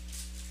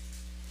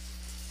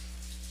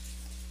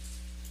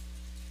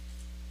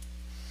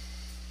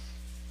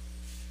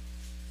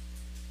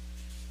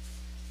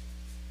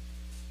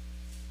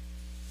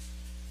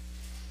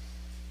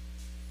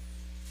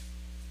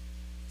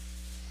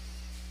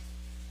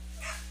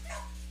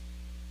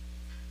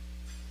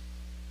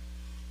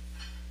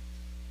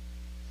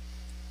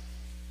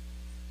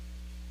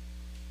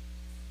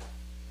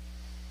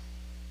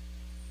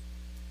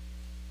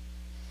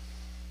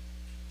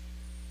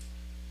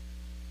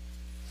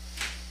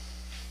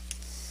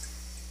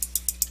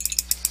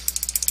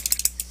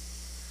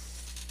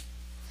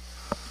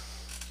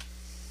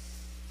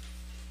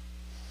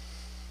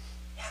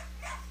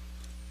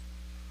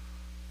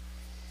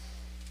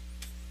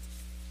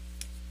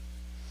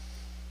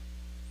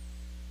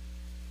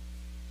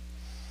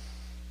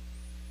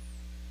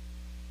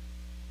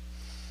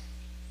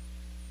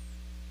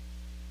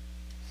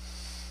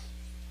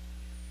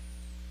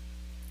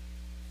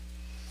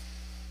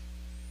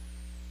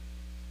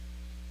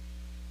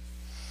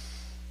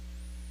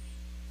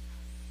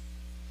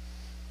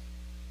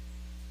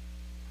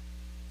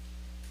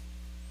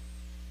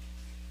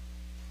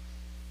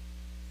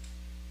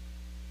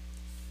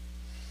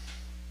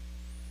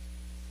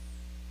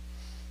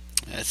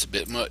 That's a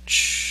bit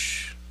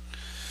much.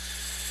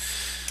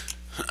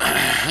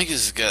 I think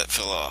his gut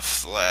fell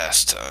off the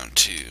last time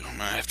too.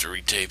 Might have to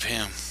retape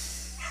him.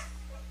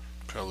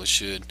 Probably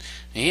should.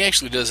 And he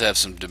actually does have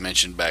some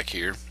dimension back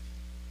here.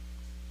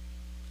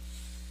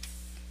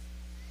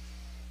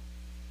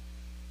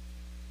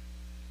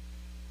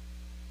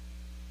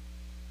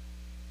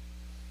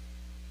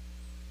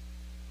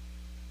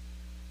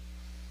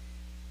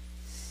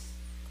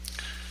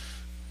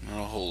 Not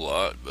a whole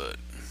lot, but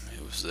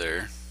it was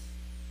there.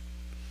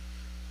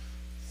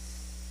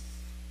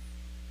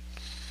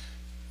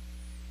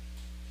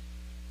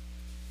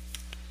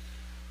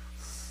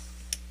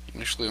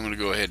 Actually, I'm going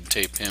to go ahead and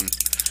tape him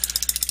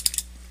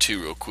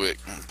too real quick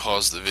and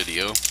pause the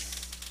video.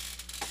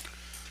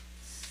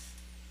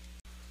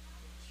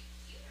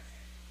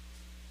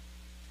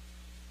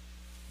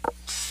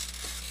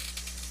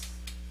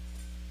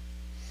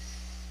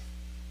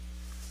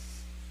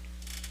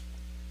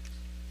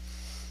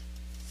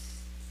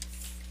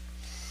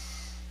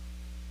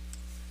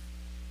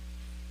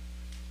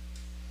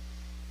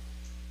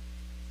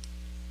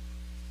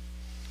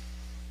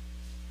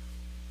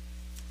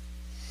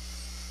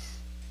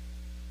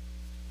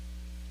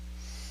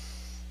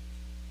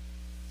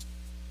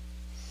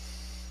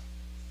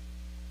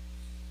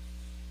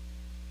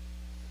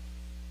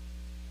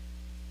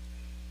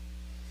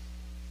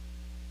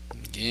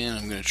 Again,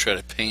 I'm going to try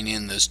to paint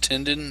in those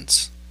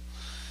tendons.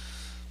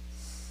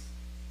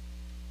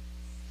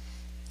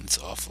 It's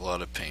an awful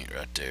lot of paint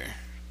right there.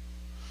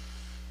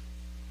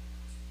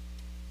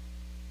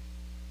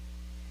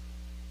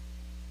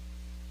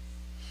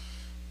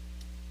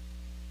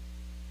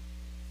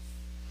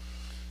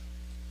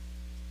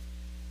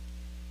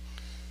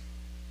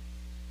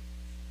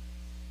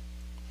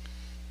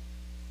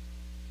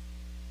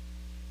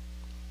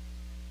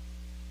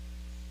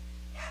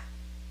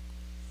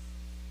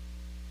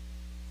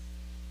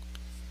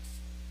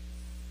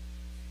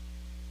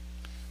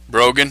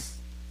 Brogan,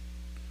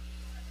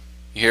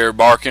 you hear her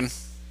barking?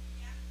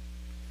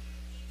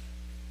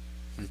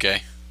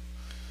 Okay.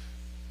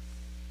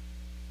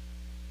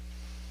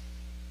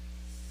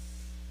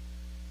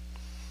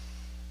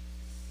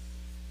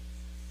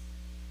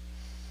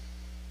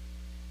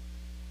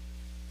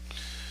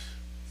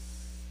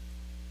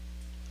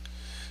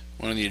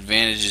 One of the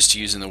advantages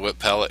to using the wet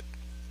palette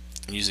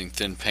and using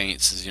thin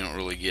paints is you don't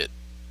really get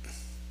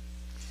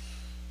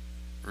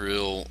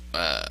real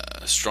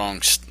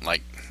strong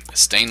like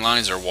stain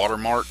lines or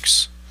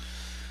watermarks.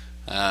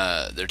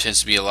 There tends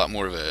to be a lot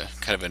more of a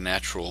kind of a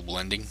natural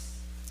blending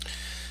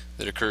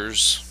that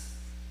occurs.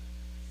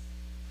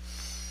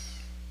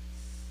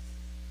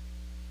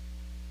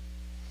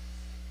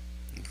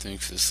 I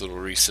think for this little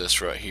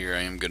recess right here,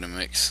 I am going to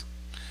mix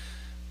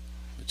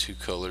the two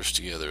colors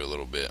together a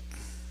little bit.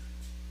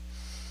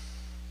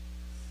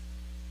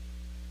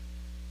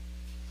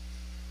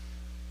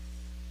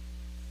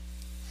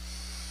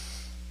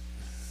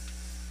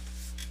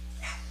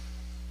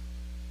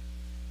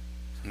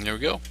 And there we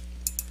go.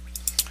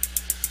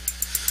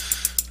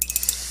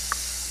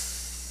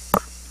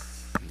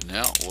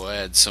 Now we'll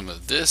add some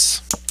of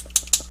this.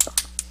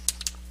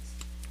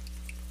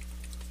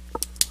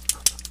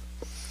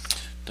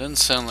 Doesn't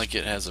sound like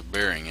it has a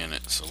bearing in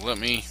it, so let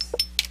me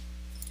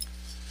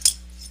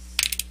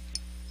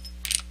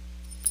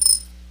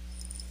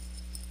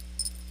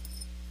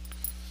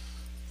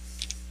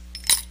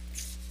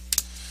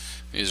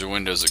these are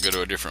windows that go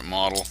to a different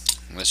model.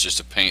 And that's just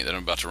a paint that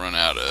I'm about to run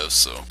out of,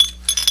 so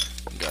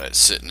got it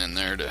sitting in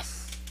there to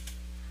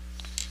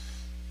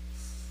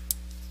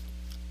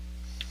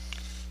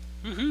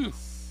woohoo.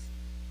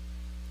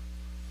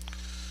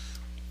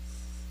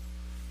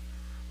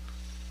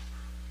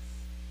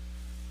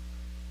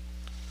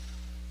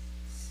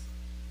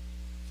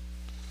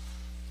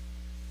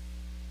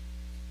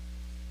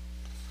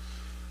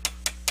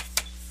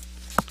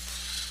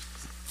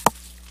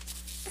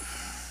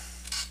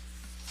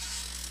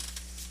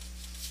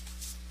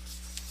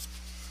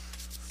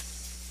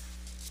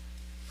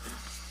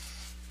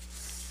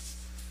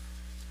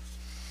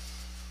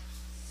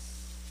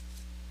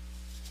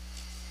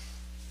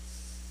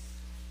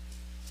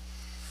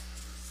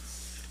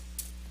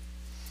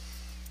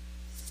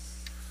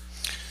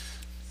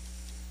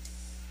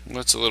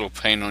 What's a little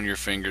paint on your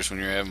fingers when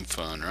you're having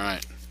fun,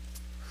 right?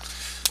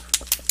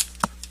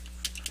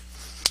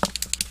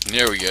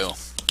 There we go.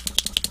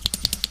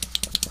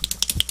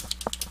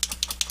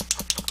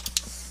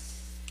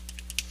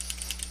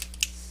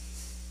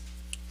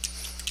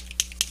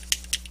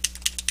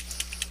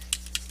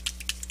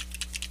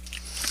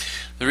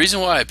 The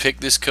reason why I picked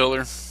this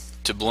color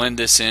to blend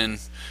this in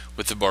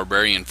with the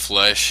barbarian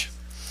flesh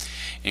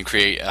and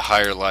create a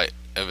higher light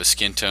of a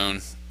skin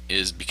tone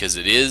is because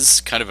it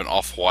is kind of an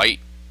off-white.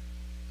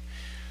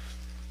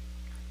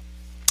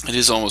 It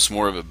is almost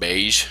more of a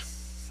beige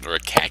or a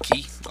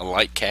khaki, a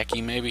light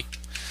khaki maybe.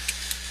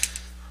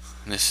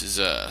 And this is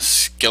a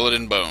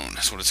skeleton bone,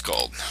 that's what it's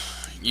called.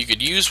 You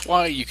could use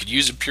white, you could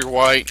use a pure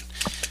white,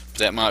 but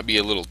that might be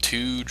a little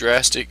too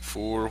drastic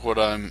for what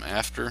I'm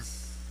after.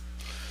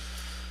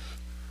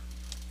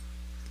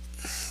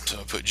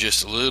 So I put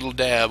just a little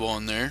dab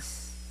on there.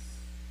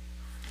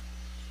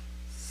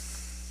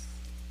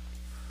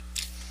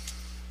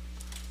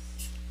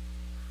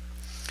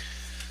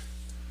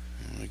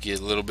 I'm going to get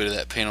a little bit of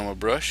that paint on my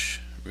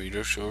brush,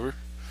 retouch over.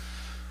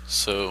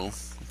 So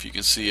if you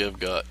can see, I've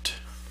got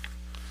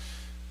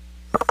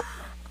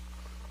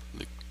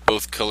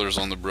both colors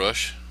on the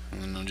brush,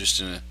 and then I'm just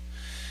in an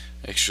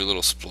extra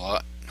little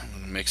splot. I'm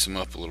going to mix them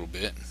up a little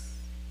bit.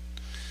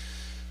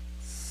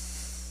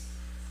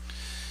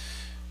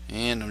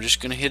 And I'm just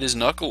going to hit his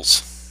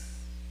knuckles,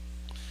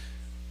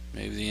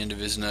 maybe the end of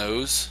his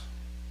nose.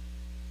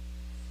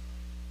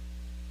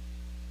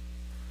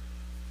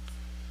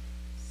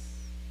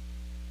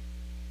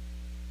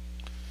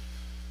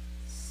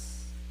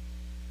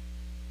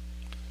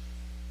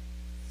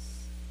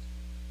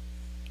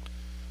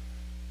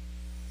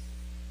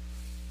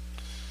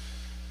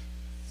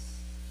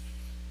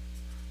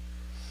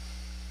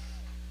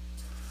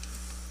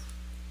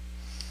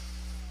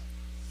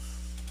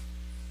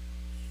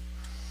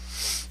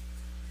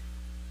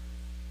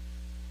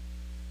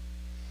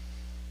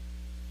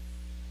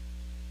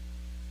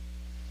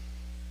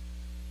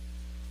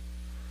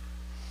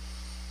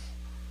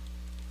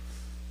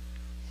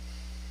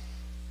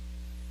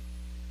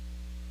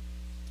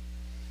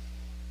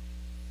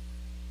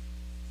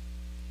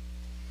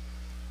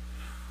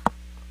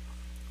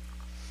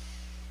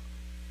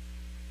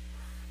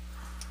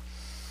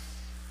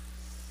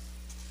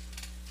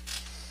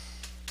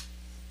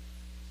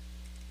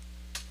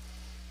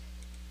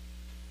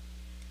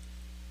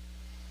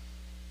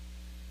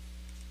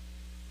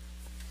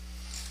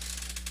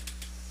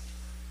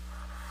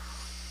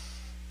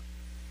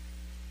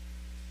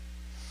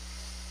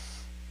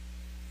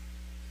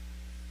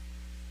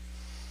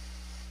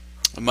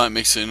 I might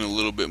mix in a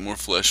little bit more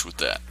flesh with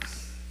that.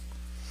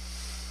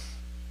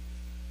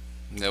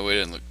 That way it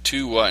doesn't look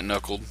too white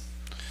knuckled,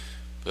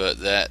 but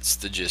that's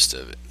the gist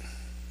of it.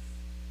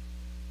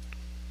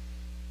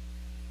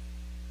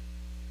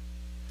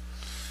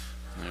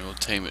 And we'll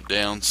tame it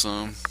down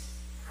some.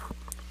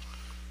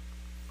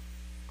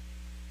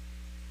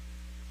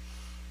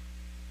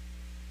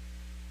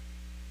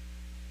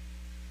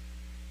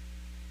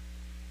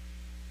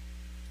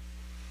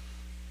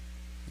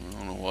 I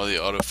don't know why the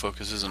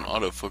autofocus isn't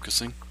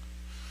autofocusing.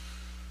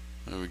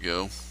 There we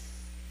go.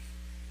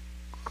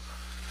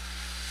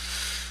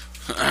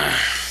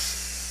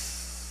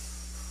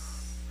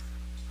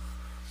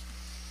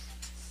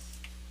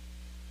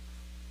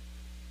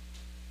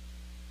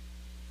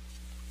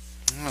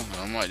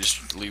 I might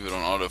just leave it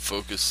on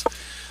autofocus,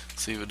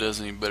 see if it does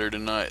any better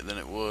tonight than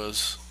it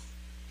was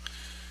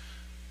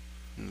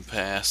in the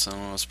past. I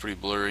don't know, it's pretty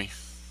blurry.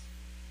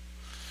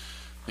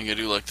 I think I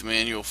do like the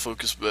manual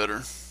focus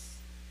better.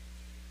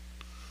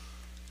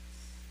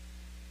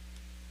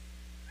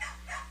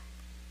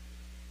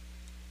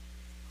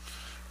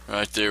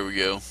 Right, there we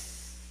go.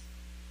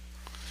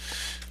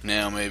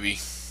 Now maybe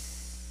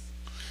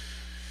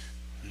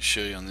I'll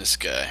show you on this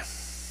guy.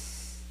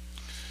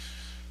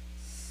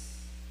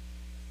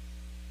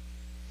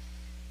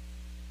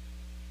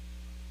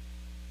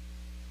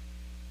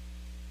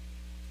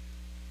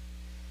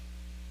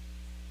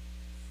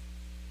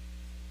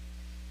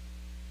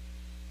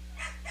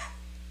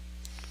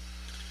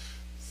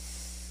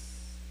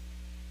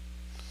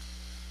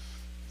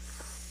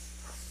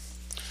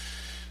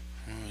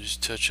 I'll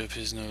just touch up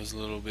his nose a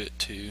little bit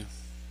too.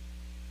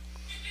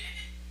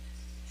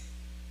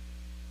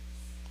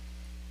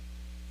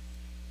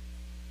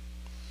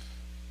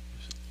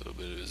 Just a little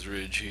bit of his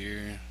ridge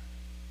here,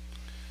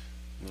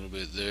 a little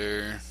bit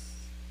there,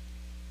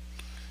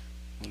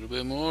 a little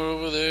bit more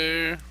over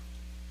there,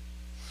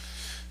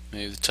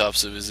 maybe the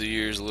tops of his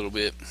ears a little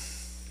bit.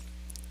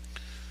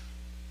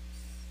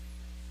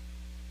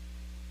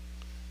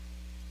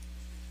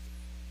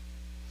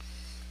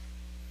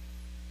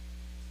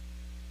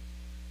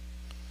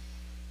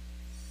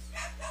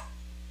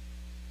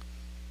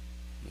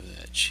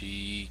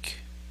 Cheek,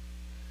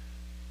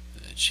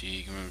 that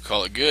cheek, I'm going to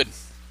call it good.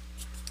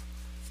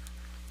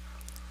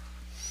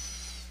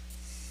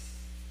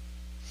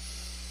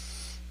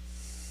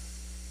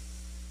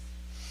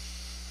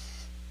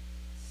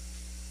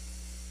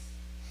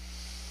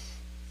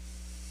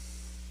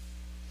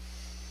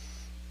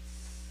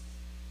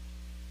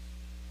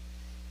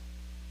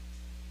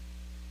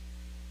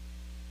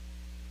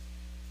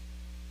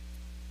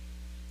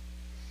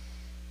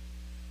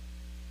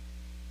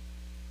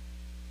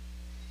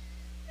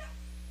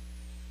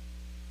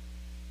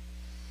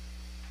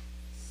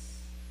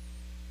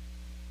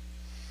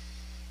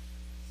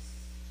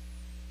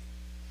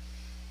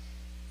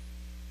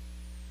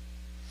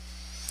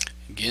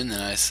 Again, the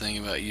nice thing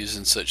about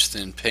using such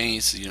thin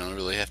paints is you don't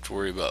really have to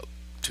worry about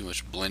too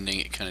much blending.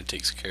 It kind of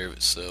takes care of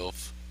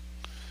itself.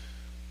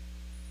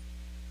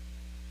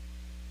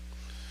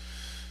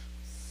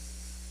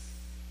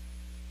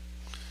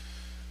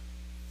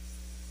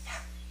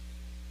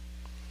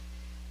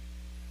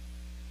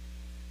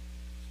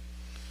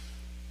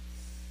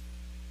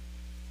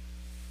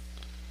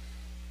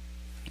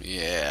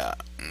 Yeah,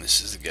 and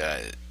this is the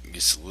guy that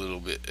gets a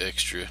little bit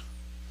extra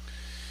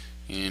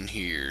in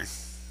here.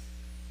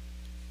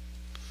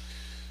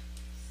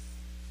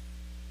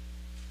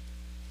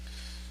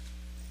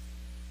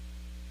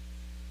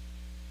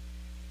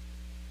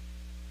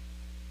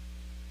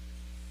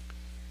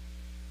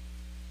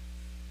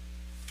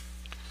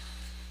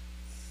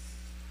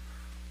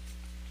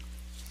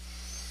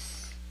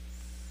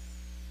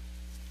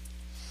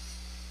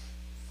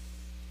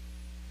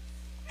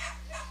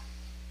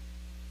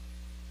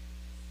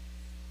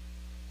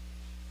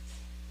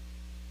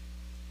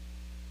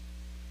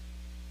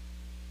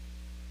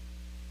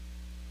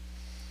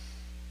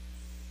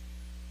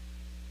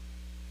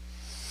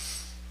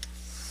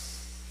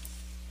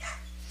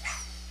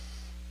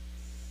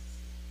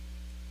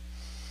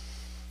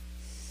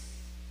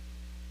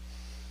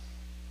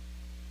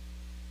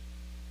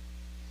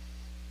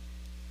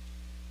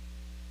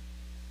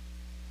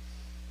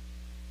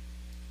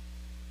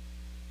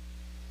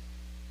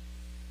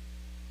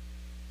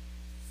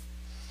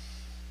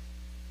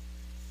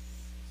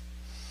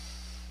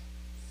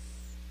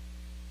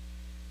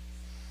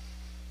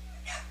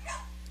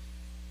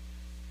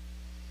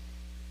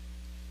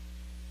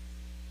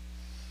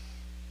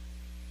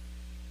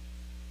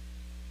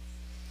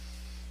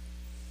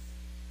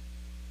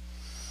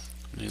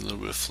 Need a little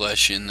bit of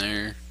flesh in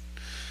there.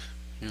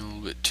 A little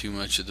bit too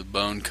much of the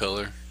bone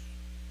color.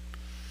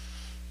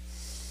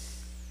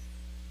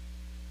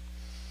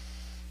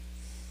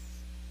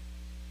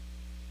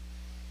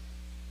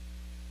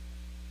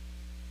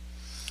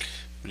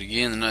 But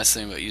again, the nice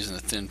thing about using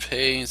the thin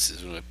paints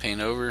is when I paint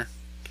over,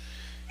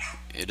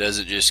 it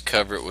doesn't just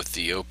cover it with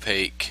the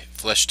opaque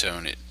flesh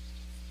tone, it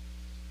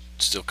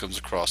still comes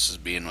across as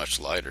being much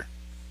lighter.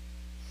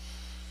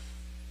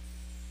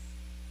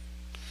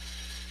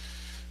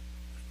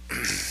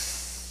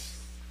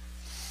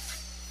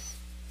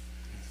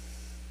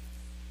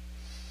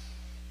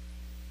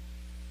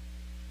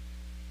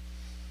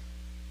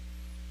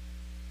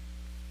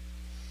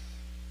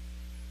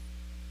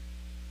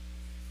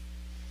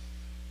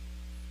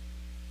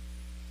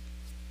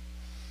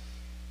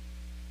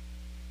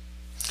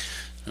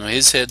 Now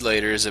his head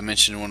later, as I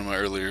mentioned in one of my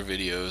earlier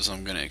videos,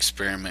 I'm going to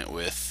experiment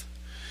with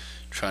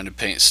trying to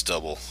paint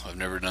stubble. I've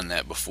never done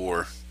that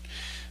before,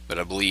 but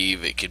I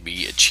believe it could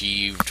be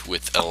achieved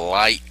with a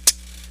light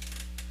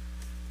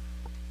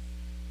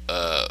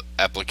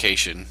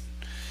application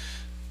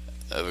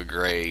of a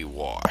gray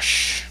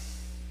wash.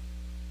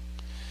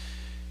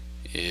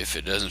 If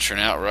it doesn't turn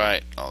out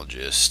right, I'll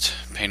just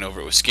paint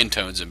over it with skin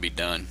tones and be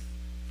done.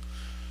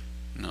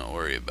 Not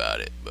worry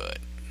about it, but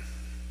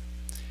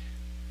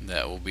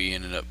that will be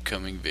in an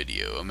upcoming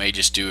video. I may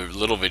just do a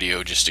little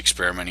video just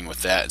experimenting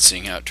with that and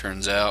seeing how it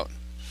turns out.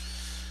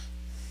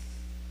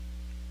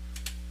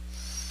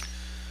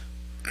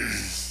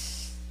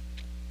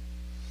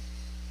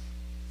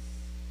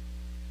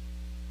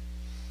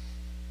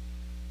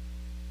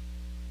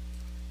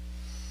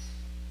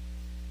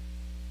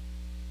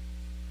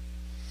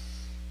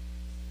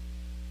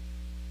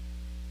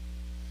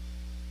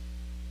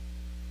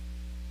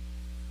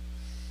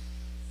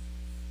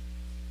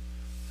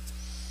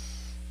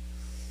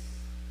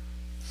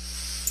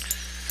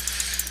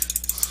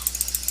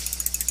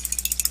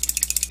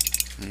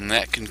 And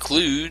that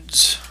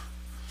concludes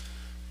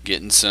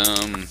getting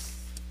some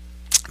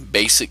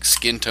basic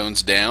skin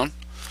tones down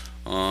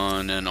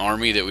on an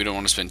army that we don't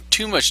want to spend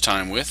too much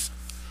time with,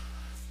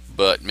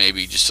 but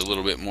maybe just a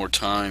little bit more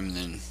time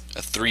than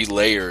a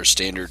 3-layer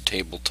standard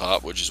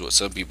tabletop, which is what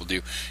some people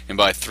do. And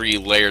by 3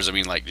 layers I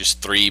mean like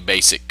just 3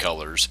 basic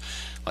colors.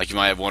 Like you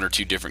might have 1 or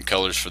 2 different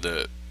colors for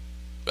the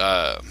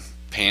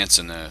pants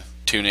and the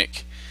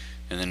tunic,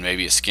 and then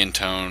maybe a skin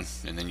tone,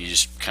 and then you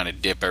just kind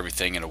of dip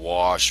everything in a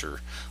wash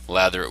or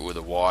lather it with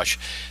a wash.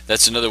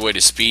 That's another way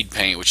to speed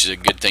paint, which is a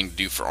good thing to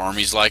do for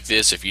armies like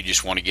this if you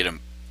just want to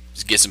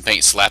get some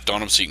paint slapped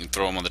on them so you can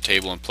throw them on the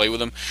table and play with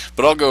them.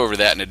 But I'll go over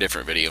that in a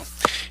different video.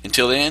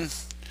 Until then,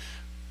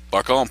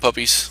 bark on,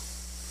 puppies.